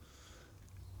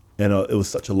 And it was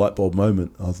such a light bulb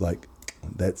moment. I was like,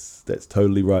 that's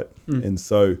totally right. And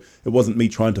so it wasn't me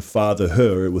trying to father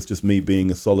her. It was just me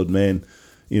being a solid man,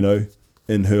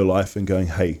 in her life, and going,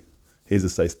 hey, here's a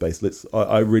safe space.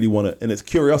 I really want to, and it's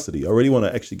curiosity. I really want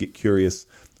to actually get curious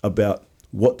about,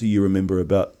 what do you remember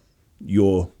about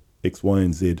your X, Y,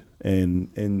 and Z?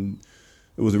 And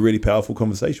it was a really powerful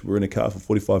conversation. We were in a car for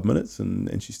 45 minutes,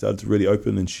 and she started to really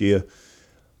open and share.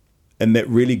 And that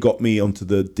really got me onto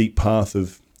the deep path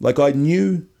of, like, I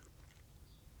knew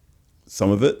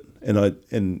some of it,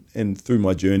 and through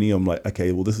my journey, I'm like,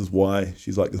 okay, well, this is why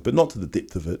she's like this, but not to the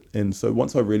depth of it. And so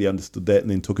once I really understood that, and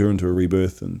then took her into a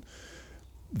rebirth, and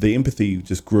the empathy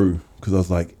just grew, because I was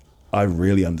like, I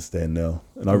really understand now,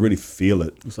 and I really feel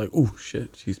it. It's like, oh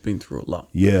shit, she's been through a lot.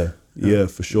 Yeah,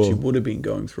 for sure. She would have been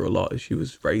going through a lot as she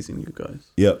was raising you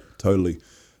guys. Yeah, totally.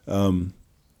 And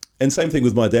same thing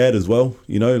with my dad as well.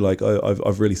 Like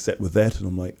I've really sat with that, and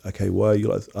I'm like, okay, why are you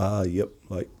like, yep.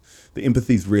 Like the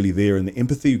empathy's really there, and the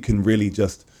empathy can really it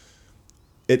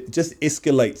just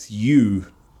escalates you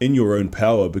in your own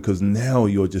power, because now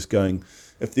you're just going,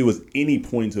 if there was any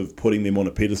point of putting them on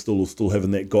a pedestal or still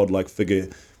having that godlike figure,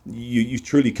 you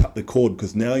truly cut the cord,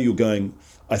 because now you're going,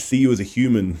 I see you as a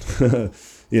human.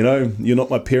 You're not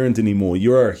my parent anymore.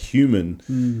 You're a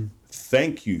human.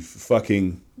 Thank you for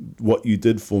fucking what you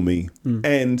did for me.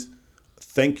 And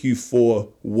thank you for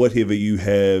whatever you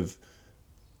have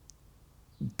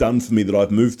done for me that I've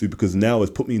moved through, because now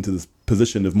it's put me into this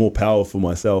position of more power for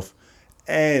myself.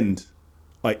 And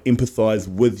I empathize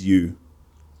with you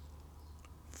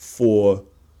for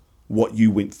what you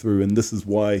went through, and this is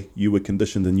why you were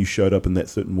conditioned and you showed up in that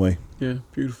certain way. Yeah,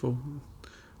 beautiful.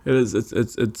 It is.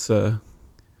 It's a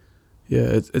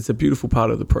beautiful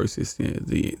part of the process.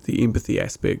 The empathy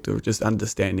aspect of just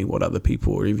understanding what other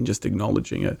people, or even just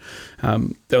acknowledging it.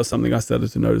 That was something I started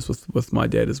to notice with my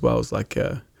dad as well. It's like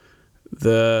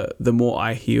the more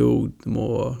I healed, the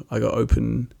more I got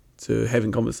open to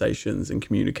having conversations and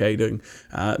communicating,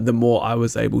 the more I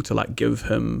was able to like give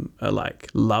him a like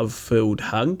love-filled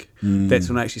hug. That's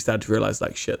when I actually started to realize,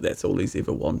 like, shit, that's all he's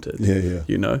ever wanted.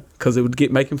 Yeah. Because it would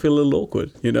make him feel a little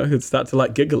awkward. He'd start to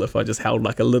like giggle if I just held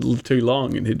like a little too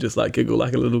long, and he'd just like giggle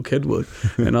like a little kid would.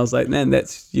 And I was like, man,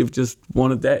 you've just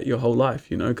wanted that your whole life,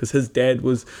 because his dad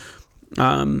was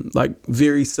like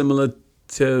very similar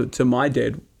to my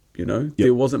dad.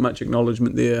 There wasn't much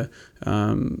acknowledgement there.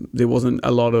 There wasn't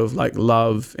a lot of like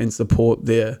love and support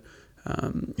there.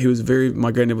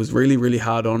 My granddad was really, really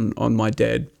hard on my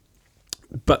dad,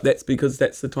 but that's because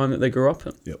that's the time that they grew up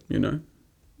in.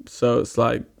 So it's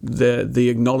like the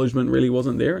acknowledgement really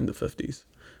wasn't there in the 50s.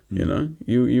 You know,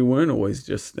 you weren't always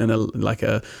just in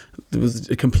there was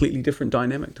a completely different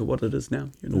dynamic to what it is now.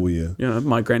 You know? Oh yeah. You know,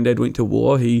 my granddad went to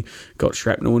war. He got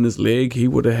shrapnel in his leg. He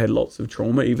would have had lots of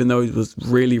trauma, even though he was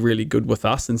really, really good with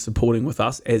us and supporting with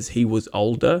us as he was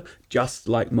older. Just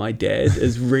like my dad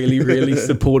is really, really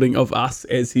supporting of us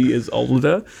as he is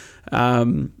older.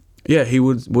 He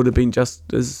would have been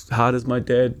just as hard as my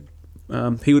dad.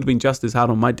 He would have been just as hard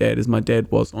on my dad as my dad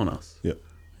was on us. Yeah.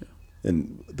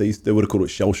 And they would have called it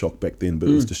shell shock back then, but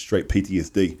it was just straight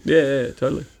PTSD. Yeah,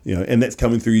 totally. You know, and that's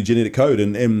coming through your genetic code.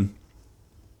 And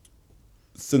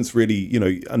since really, you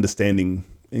know, understanding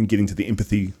and getting to the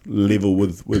empathy level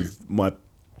with my,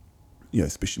 you know,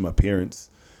 especially my parents,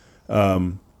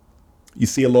 you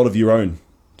see a lot of your own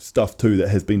stuff too that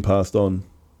has been passed on.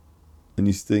 And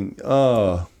you think,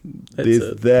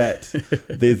 there's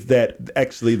that.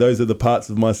 Actually, those are the parts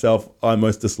of myself I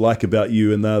most dislike about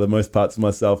you, and they're the most parts of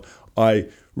myself I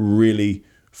really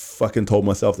fucking told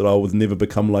myself that I would never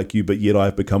become like you, but yet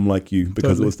I've become like you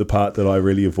because It was the part that I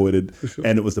really avoided,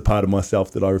 and it was the part of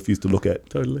myself that I refused to look at.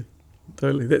 Totally.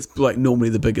 That's like normally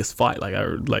the biggest fight.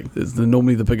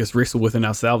 Normally the biggest wrestle within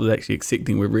ourselves is actually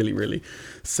accepting we're really, really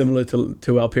similar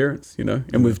to our parents, you know,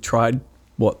 and we've tried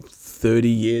 30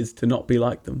 years to not be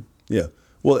like them. Yeah.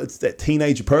 Well, it's that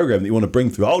teenager program that you want to bring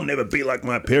through. I'll never be like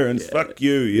my parents. Fuck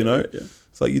you, you know. Yeah.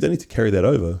 It's like you don't need to carry that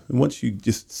over. And once you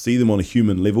just see them on a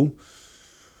human level,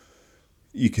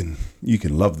 you can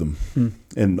love them.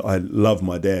 And I love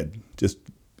my dad.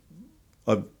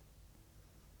 I've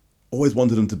always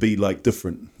wanted him to be like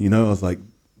different. You know, I was like,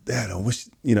 Dad, I wish,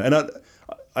 you know, and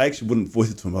I actually wouldn't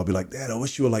voice it to him. I'd be like, Dad, I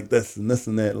wish you were like this and this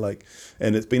and that. Like,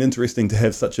 and it's been interesting to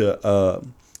have such a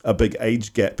big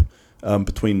age gap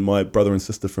between my brother and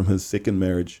sister from his second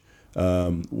marriage.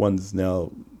 One's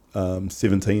now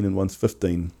 17 and one's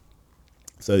 15.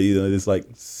 So, you know, there's like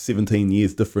 17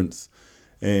 years difference.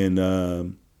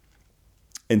 And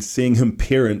seeing him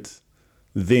parent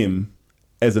them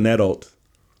as an adult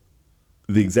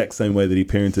the exact same way that he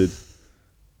parented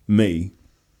me,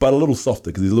 but a little softer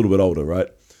because he's a little bit older, right?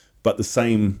 But the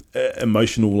same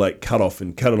emotional like cut off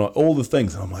and cut on all the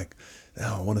things. And I'm like,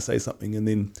 I want to say something. And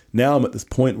then now I'm at this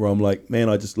point where I'm like, man,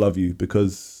 I just love you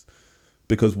because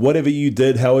whatever you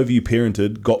did, however you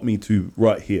parented, got me to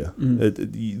right here.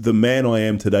 The man I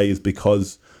am today is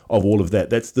because of all of that.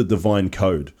 That's the divine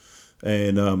code.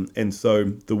 And so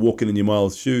the walking in your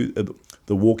mile's shoe,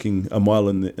 the walking a mile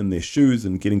in their shoes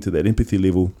and getting to that empathy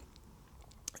level,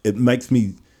 it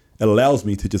allows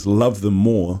me to just love them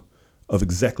more of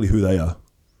exactly who they are,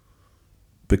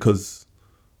 because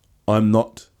I'm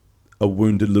not a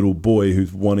wounded little boy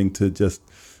who's wanting to just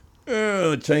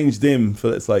change them.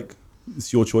 It's like,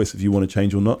 it's your choice if you want to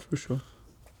change or not. For sure.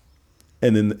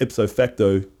 And then ipso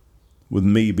facto, with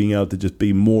me being able to just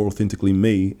be more authentically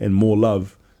me and more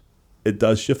love, it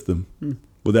does shift them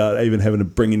without even having to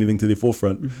bring anything to their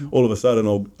forefront. All of a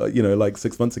sudden, like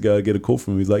 6 months ago, I get a call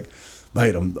from him. He's like,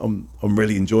 mate, I'm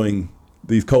really enjoying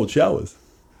these cold showers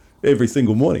every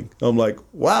single morning. I'm like,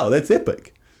 wow, that's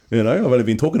epic. You know, I've only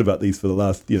been talking about these for the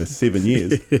last 7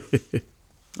 years.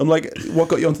 I'm like, what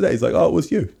got you on today? He's like, oh, it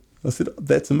was you. I said,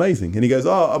 that's amazing. And he goes,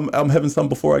 oh, I'm having some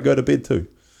before I go to bed too.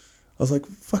 I was like,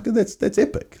 fucking, that's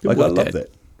epic. Good like, work, I love Dad.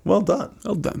 that. Well done.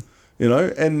 Well done. You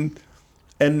know,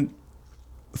 and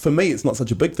for me, it's not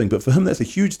such a big thing, but for him, that's a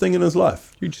huge thing in his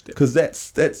life. Huge step. Because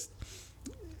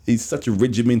he's such a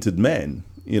regimented man,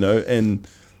 you know, and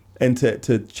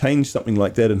to change something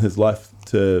like that in his life,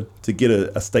 to get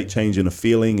a state change in a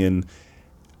feeling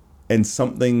and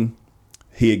something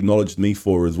he acknowledged me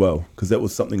for as well, because that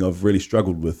was something I've really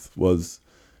struggled with, was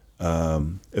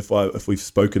if we've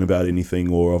spoken about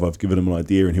anything or if I've given him an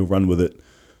idea and he'll run with it,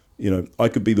 you know, I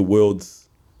could be the world's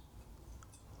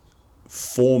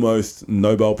foremost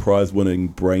Nobel Prize winning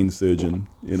brain surgeon,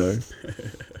 you know,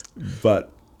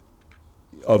 but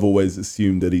I've always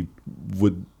assumed that he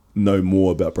would know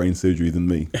more about brain surgery than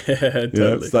me. Totally. You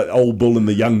know, it's like old bull and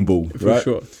the young bull, right? For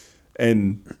sure.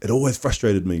 And it always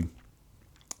frustrated me.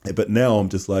 But now I'm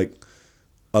just like,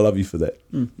 I love you for that.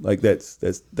 Like that's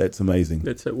amazing.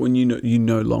 That's it. When you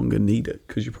no longer need it,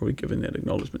 because you're probably given that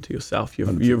acknowledgement to yourself.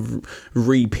 You've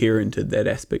re-parented that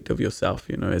aspect of yourself.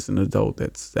 You know, as an adult,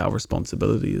 that's our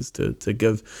responsibility, is to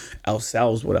give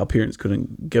ourselves what our parents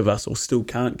couldn't give us or still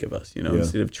can't give us. You know,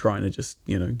 instead of trying to just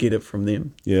get it from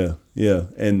them. Yeah.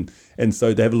 And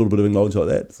so to have a little bit of acknowledgement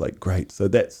like that, it's like great. So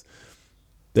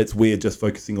that's where just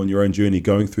focusing on your own journey,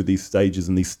 going through these stages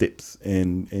and these steps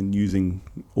and using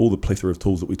all the plethora of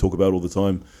tools that we talk about all the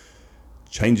time,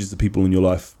 changes the people in your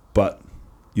life, but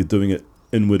you're doing it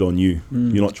inward on you.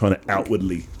 You're not trying to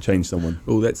outwardly change someone.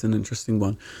 Oh, that's an interesting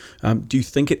one. Do you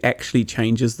think it actually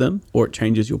changes them, or it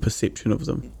changes your perception of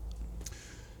them?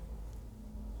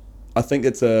 I think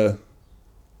it's a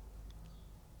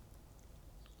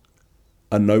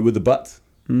no with a but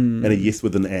and a yes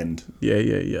with an and.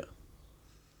 Yeah.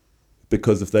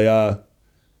 Because if they are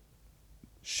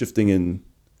shifting and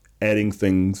adding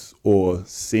things or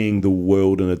seeing the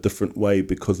world in a different way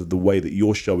because of the way that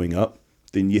you're showing up,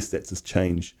 then yes, that's a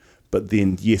change. But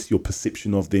then yes, your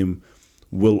perception of them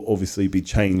will obviously be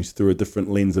changed through a different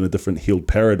lens and a different healed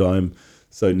paradigm.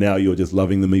 So now you're just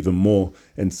loving them even more.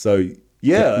 And so,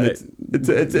 yeah,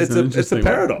 it's a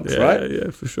paradox, right? Yeah,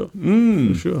 for sure.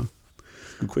 For sure.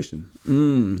 Good question.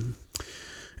 And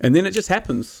then it just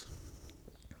happens.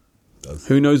 It does.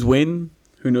 Who knows when?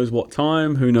 Who knows what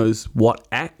time? Who knows what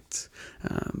act?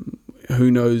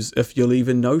 Who knows if you'll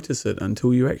even notice it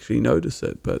until you actually notice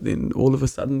it? But then all of a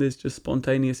sudden, there's just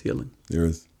spontaneous healing. There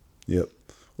is. Yep.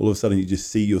 All of a sudden, you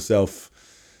just see yourself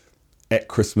at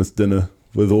Christmas dinner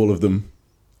with all of them,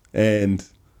 and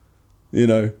you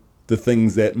know the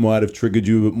things that might have triggered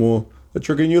you a bit more are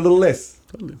triggering you a little less.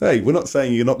 Totally. Hey, we're not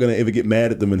saying you're not going to ever get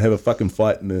mad at them and have a fucking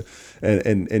fight and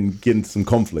get into some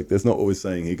conflict. That's not what we're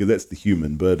saying here, because that's the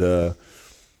human.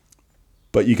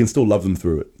 But you can still love them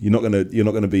through it. You're not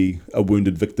gonna be a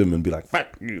wounded victim and be like,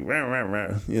 fuck you, rah, rah,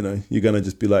 rah. You know, you're gonna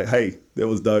just be like, hey, that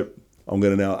was dope. I'm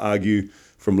gonna now argue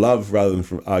from love rather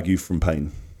than argue from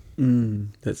pain.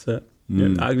 That's it.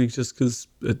 Yeah, argue just because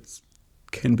it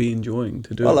can be enjoying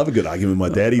to do. I love a good argument with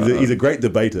my dad. He's a great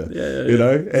debater. Yeah. You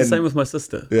know, It's the same with my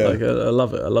sister. Yeah. Like I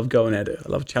love it. I love going at it. I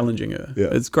love challenging her. Yeah.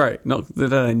 It's great. Not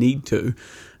that I need to.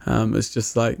 It's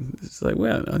just like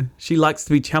well, no, she likes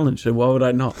to be challenged, so why would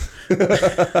I not?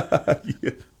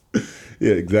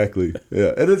 Yeah, exactly.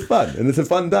 Yeah, and it's fun, and it's a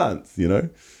fun dance, you know.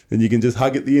 And you can just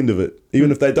hug at the end of it,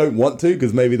 even if they don't want to,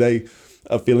 because maybe they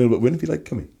are feeling a bit winded. Be like,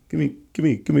 come here, give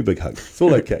me a big hug. It's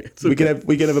all okay. We can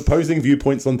have opposing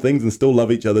viewpoints on things and still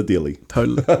love each other dearly.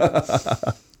 Totally.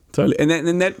 Totally.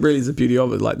 And that really is the beauty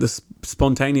of it. Like this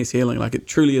spontaneous healing, like it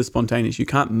truly is spontaneous. You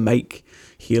can't make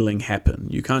healing happen.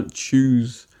 You can't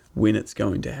choose when it's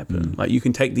going to happen. Like you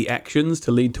can take the actions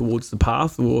to lead towards the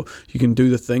path, or you can do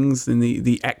the things and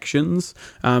the actions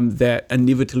that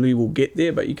inevitably will get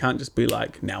there, but you can't just be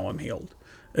like, now I'm healed.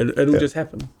 It'll just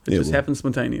happen. It just happens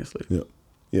spontaneously.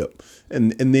 Yeah.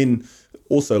 And then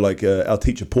also like our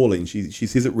teacher Pauline, she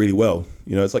says it really well.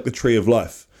 You know, it's like the tree of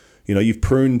life. You know, you've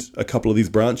pruned a couple of these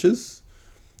branches,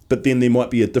 but then there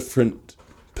might be a different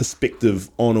perspective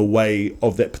on a way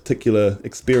of that particular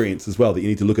experience as well, that you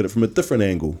need to look at it from a different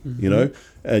angle, you know,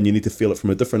 and you need to feel it from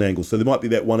a different angle. So there might be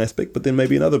that one aspect, but then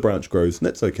maybe another branch grows, and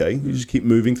that's okay. You just keep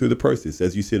moving through the process.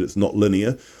 As you said, it's not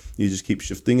linear. You just keep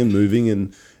shifting and moving,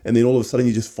 and then all of a sudden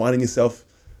you're just finding yourself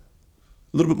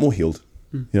a little bit more healed.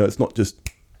 You know, it's not just,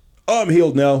 oh, I'm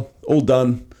healed now, all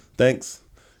done, thanks,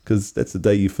 because that's the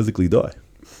day you physically die.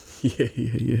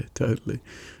 Yeah, totally.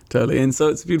 And so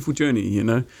it's a beautiful journey, you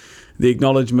know, the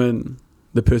acknowledgement,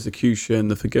 the persecution,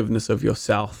 the forgiveness of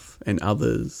yourself and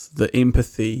others, the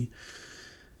empathy,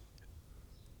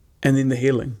 and then the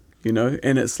healing, you know.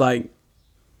 And it's like,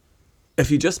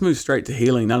 if you just move straight to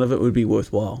healing, none of it would be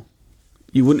worthwhile.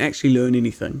 You wouldn't actually learn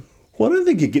anything. Well, I don't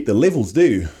think you get the levels, do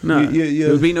you? No,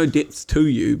 there would be no depths to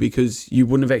you, because you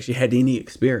wouldn't have actually had any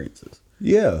experiences.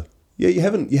 Yeah. You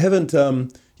haven't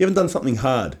done something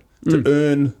hard to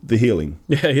earn the healing.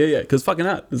 Yeah. Because fucking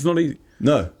hard. It's not easy.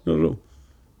 No, Not at all.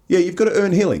 Yeah, you've got to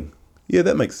earn healing. Yeah,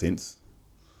 that makes sense.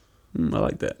 I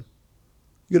like that.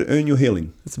 You got to earn your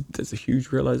healing. That's a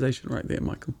huge realization right there,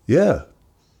 Michael. Yeah,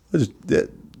 it's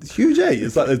huge.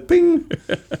 It's like this ping.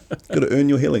 Got to earn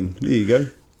your healing. There you go.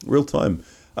 Real time.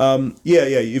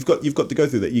 Yeah. You've got to go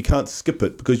through that. You can't skip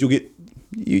it, because you'll get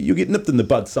nipped in the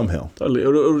bud somehow. Totally,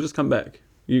 it'll just come back.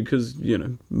 Because you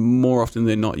know, more often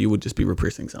than not, you would just be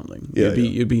repressing something.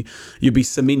 You'd be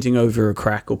cementing over a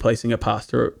crack, or placing a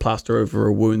plaster over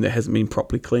a wound that hasn't been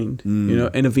properly cleaned. You know,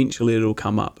 and eventually it'll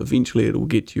come up. Eventually it'll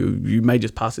get you. You may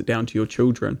just pass it down to your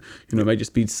children. You know, it may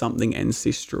just be something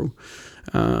ancestral,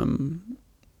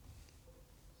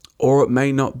 or it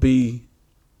may not be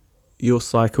your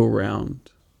cycle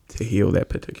round to heal that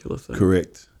particular thing.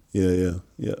 Correct. Yeah.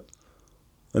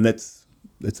 And that's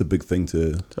a big thing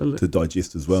to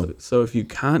digest as well. So if you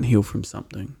can't heal from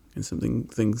something,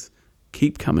 and things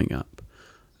keep coming up,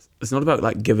 it's not about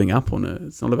like giving up on it.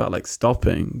 It's not about like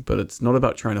stopping, but it's not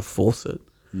about trying to force it.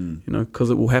 You know, because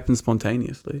it will happen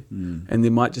spontaneously, and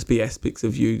there might just be aspects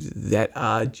of you that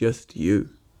are just you.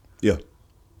 Yeah,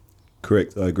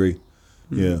 correct. I agree.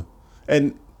 Yeah,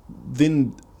 and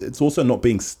then it's also not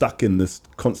being stuck in this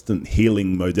constant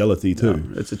healing modality too.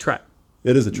 No, it's a trap.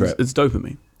 It is a trap. It's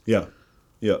dopamine Yeah.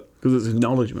 because it's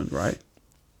acknowledgement, right?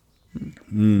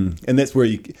 And that's where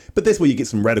you get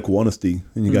some radical honesty,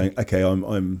 and you're going, okay,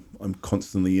 I'm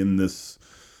constantly in this.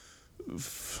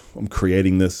 I'm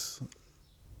creating this.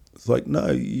 It's like, no,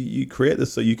 you create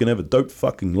this so you can have a dope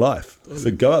fucking life.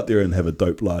 So go out there and have a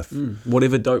dope life.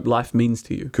 Whatever dope life means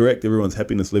to you. Correct. Everyone's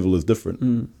happiness level is different.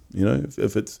 You know,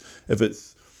 if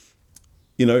it's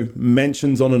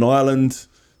mansions on an island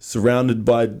surrounded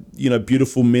by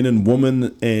beautiful men and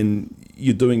women, and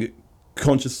you're doing it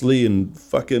consciously and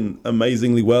fucking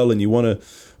amazingly well, and you want to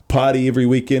party every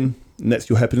weekend, and that's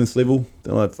your happiness level,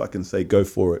 then I'd fucking say go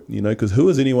for it, because who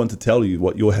is anyone to tell you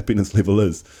what your happiness level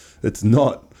is? It's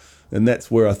not. And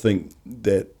that's where I think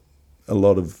that a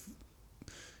lot of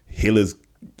healers,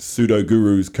 pseudo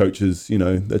gurus, coaches,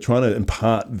 they're trying to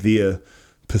impart their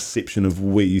perception of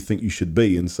where you think you should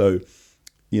be. And so,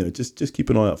 just keep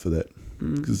an eye out for that,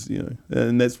 because,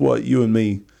 and that's why you and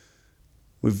me,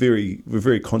 we're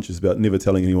very conscious about never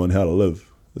telling anyone how to live.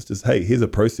 It's just, hey, here's a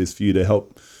process for you to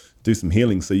help do some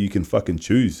healing so you can fucking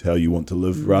choose how you want to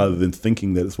live rather than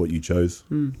thinking that it's what you chose.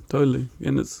 Totally.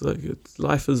 And it's like,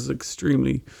 life is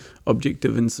extremely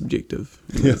objective and subjective.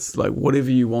 It's like whatever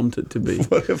you want it to be.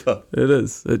 Whatever. It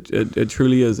is. It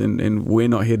truly is. And we're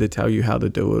not here to tell you how to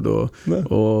do it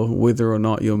or whether or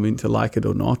not you're meant to like it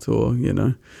or not, or,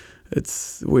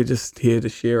 we're just here to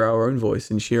share our own voice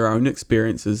and share our own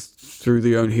experiences through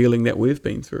the own healing that we've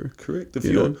been through. Correct.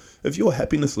 If your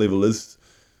happiness level is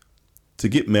to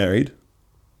get married,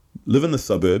 live in the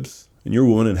suburbs, and you're a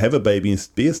woman and have a baby and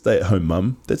be a stay-at-home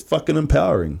mum, that's fucking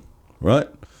empowering, right?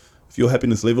 If your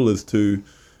happiness level is to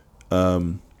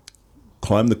climb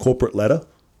the corporate ladder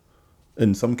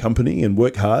in some company and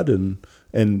work hard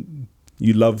and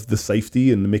you love the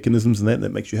safety and the mechanisms and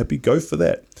that makes you happy, go for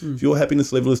that. If your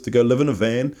happiness level is to go live in a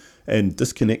van and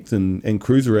disconnect and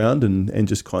cruise around and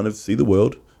just kind of see the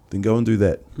world, then go and do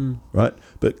that, right?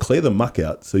 But clear the muck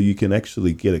out so you can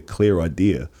actually get a clear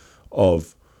idea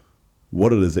of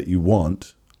what it is that you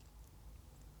want,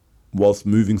 whilst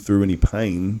moving through any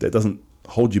pain that doesn't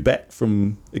hold you back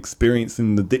from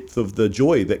experiencing the depth of the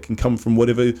joy that can come from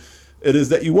whatever it is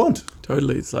that you want.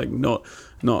 Totally. It's like not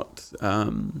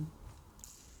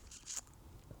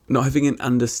having an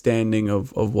understanding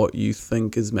of what you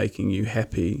think is making you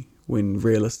happy, when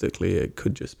realistically it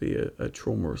could just be a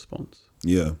trauma response.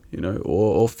 Yeah.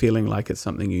 Or feeling like it's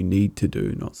something you need to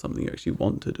do, not something you actually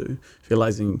want to do.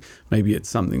 Realizing maybe it's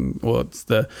something, or it's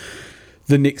the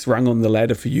next rung on the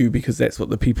ladder for you because that's what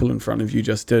the people in front of you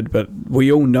just did. But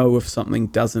we all know if something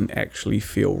doesn't actually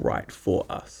feel right for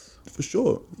us. For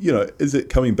sure. Is it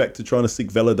coming back to trying to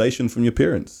seek validation from your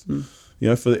parents?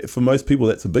 For most people,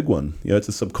 that's a big one. It's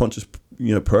a subconscious,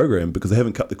 program, because they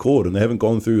haven't cut the cord and they haven't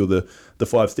gone through the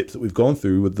 5 steps that we've gone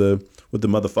through with the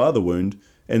mother-father wound.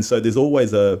 And so there's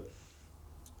always a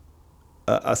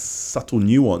subtle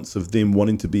nuance of them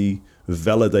wanting to be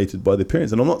validated by their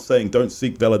parents. And I'm not saying don't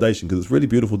seek validation, because it's really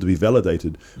beautiful to be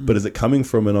validated. But is it coming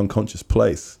from an unconscious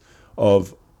place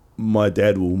of my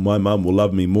mum will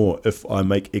love me more if I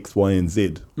make X, Y, and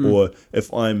Z, or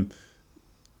if I'm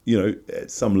at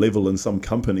some level in some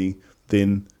company,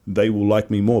 then they will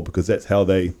like me more because that's how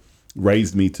they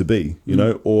raised me to be,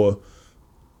 or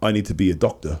I need to be a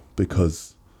doctor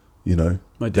because,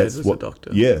 my dad was a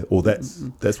doctor. Yeah, or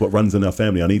that's what runs in our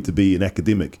family. I need to be an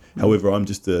academic. However, I'm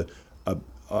just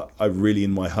I really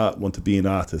in my heart want to be an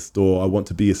artist, or I want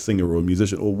to be a singer or a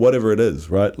musician or whatever it is,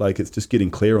 right? Like, it's just getting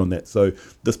clear on that. So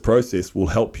this process will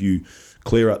help you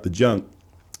clear out the junk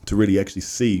to really actually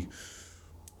see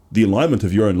the alignment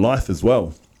of your own life as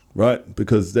well, right?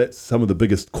 Because that's some of the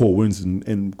biggest core wounds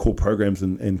and core programs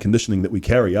and conditioning that we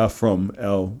carry are from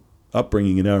our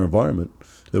upbringing in our environment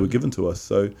that were given to us.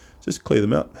 So just clear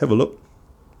them out, have a look.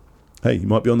 Hey, you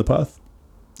might be on the path.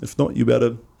 If not, you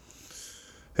better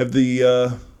have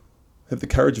the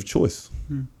courage of choice.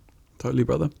 Totally,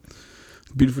 brother.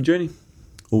 Beautiful journey.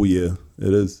 Oh yeah,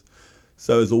 it is.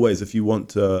 So as always, if you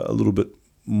want a little bit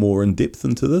more in depth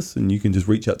into this, and you can just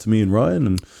reach out to me and Ryan,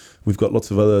 and we've got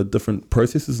lots of other different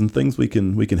processes and things we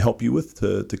can help you with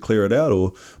to clear it out,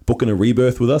 or booking a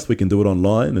rebirth with us. We can do it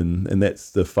online, and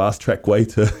that's the fast track way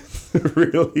to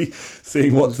really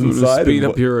seeing what's inside. Speed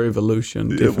up your evolution.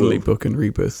 Definitely booking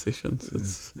rebirth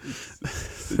sessions.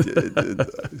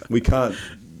 We can't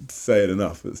say it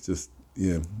enough. It's just,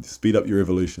 speed up your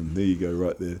evolution. There you go,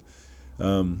 right there.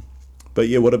 But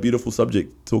yeah, what a beautiful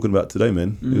subject talking about today,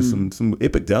 man. There's some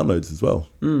epic downloads as well.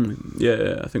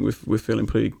 Yeah, I think we're feeling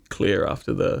pretty clear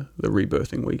after the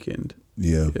rebirthing weekend.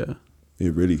 Yeah,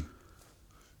 really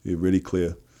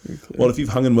clear. Well, if you've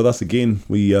hung in with us again,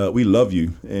 we love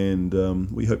you, and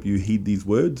we hope you heed these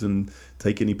words and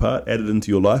take any part, add it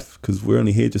into your life, because we're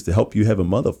only here just to help you have a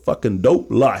motherfucking dope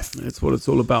life. That's what it's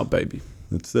all about, baby.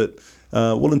 That's it.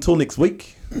 Well, until next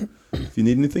week, if you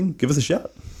need anything, give us a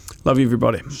shout. Love you,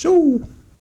 everybody. Shoo!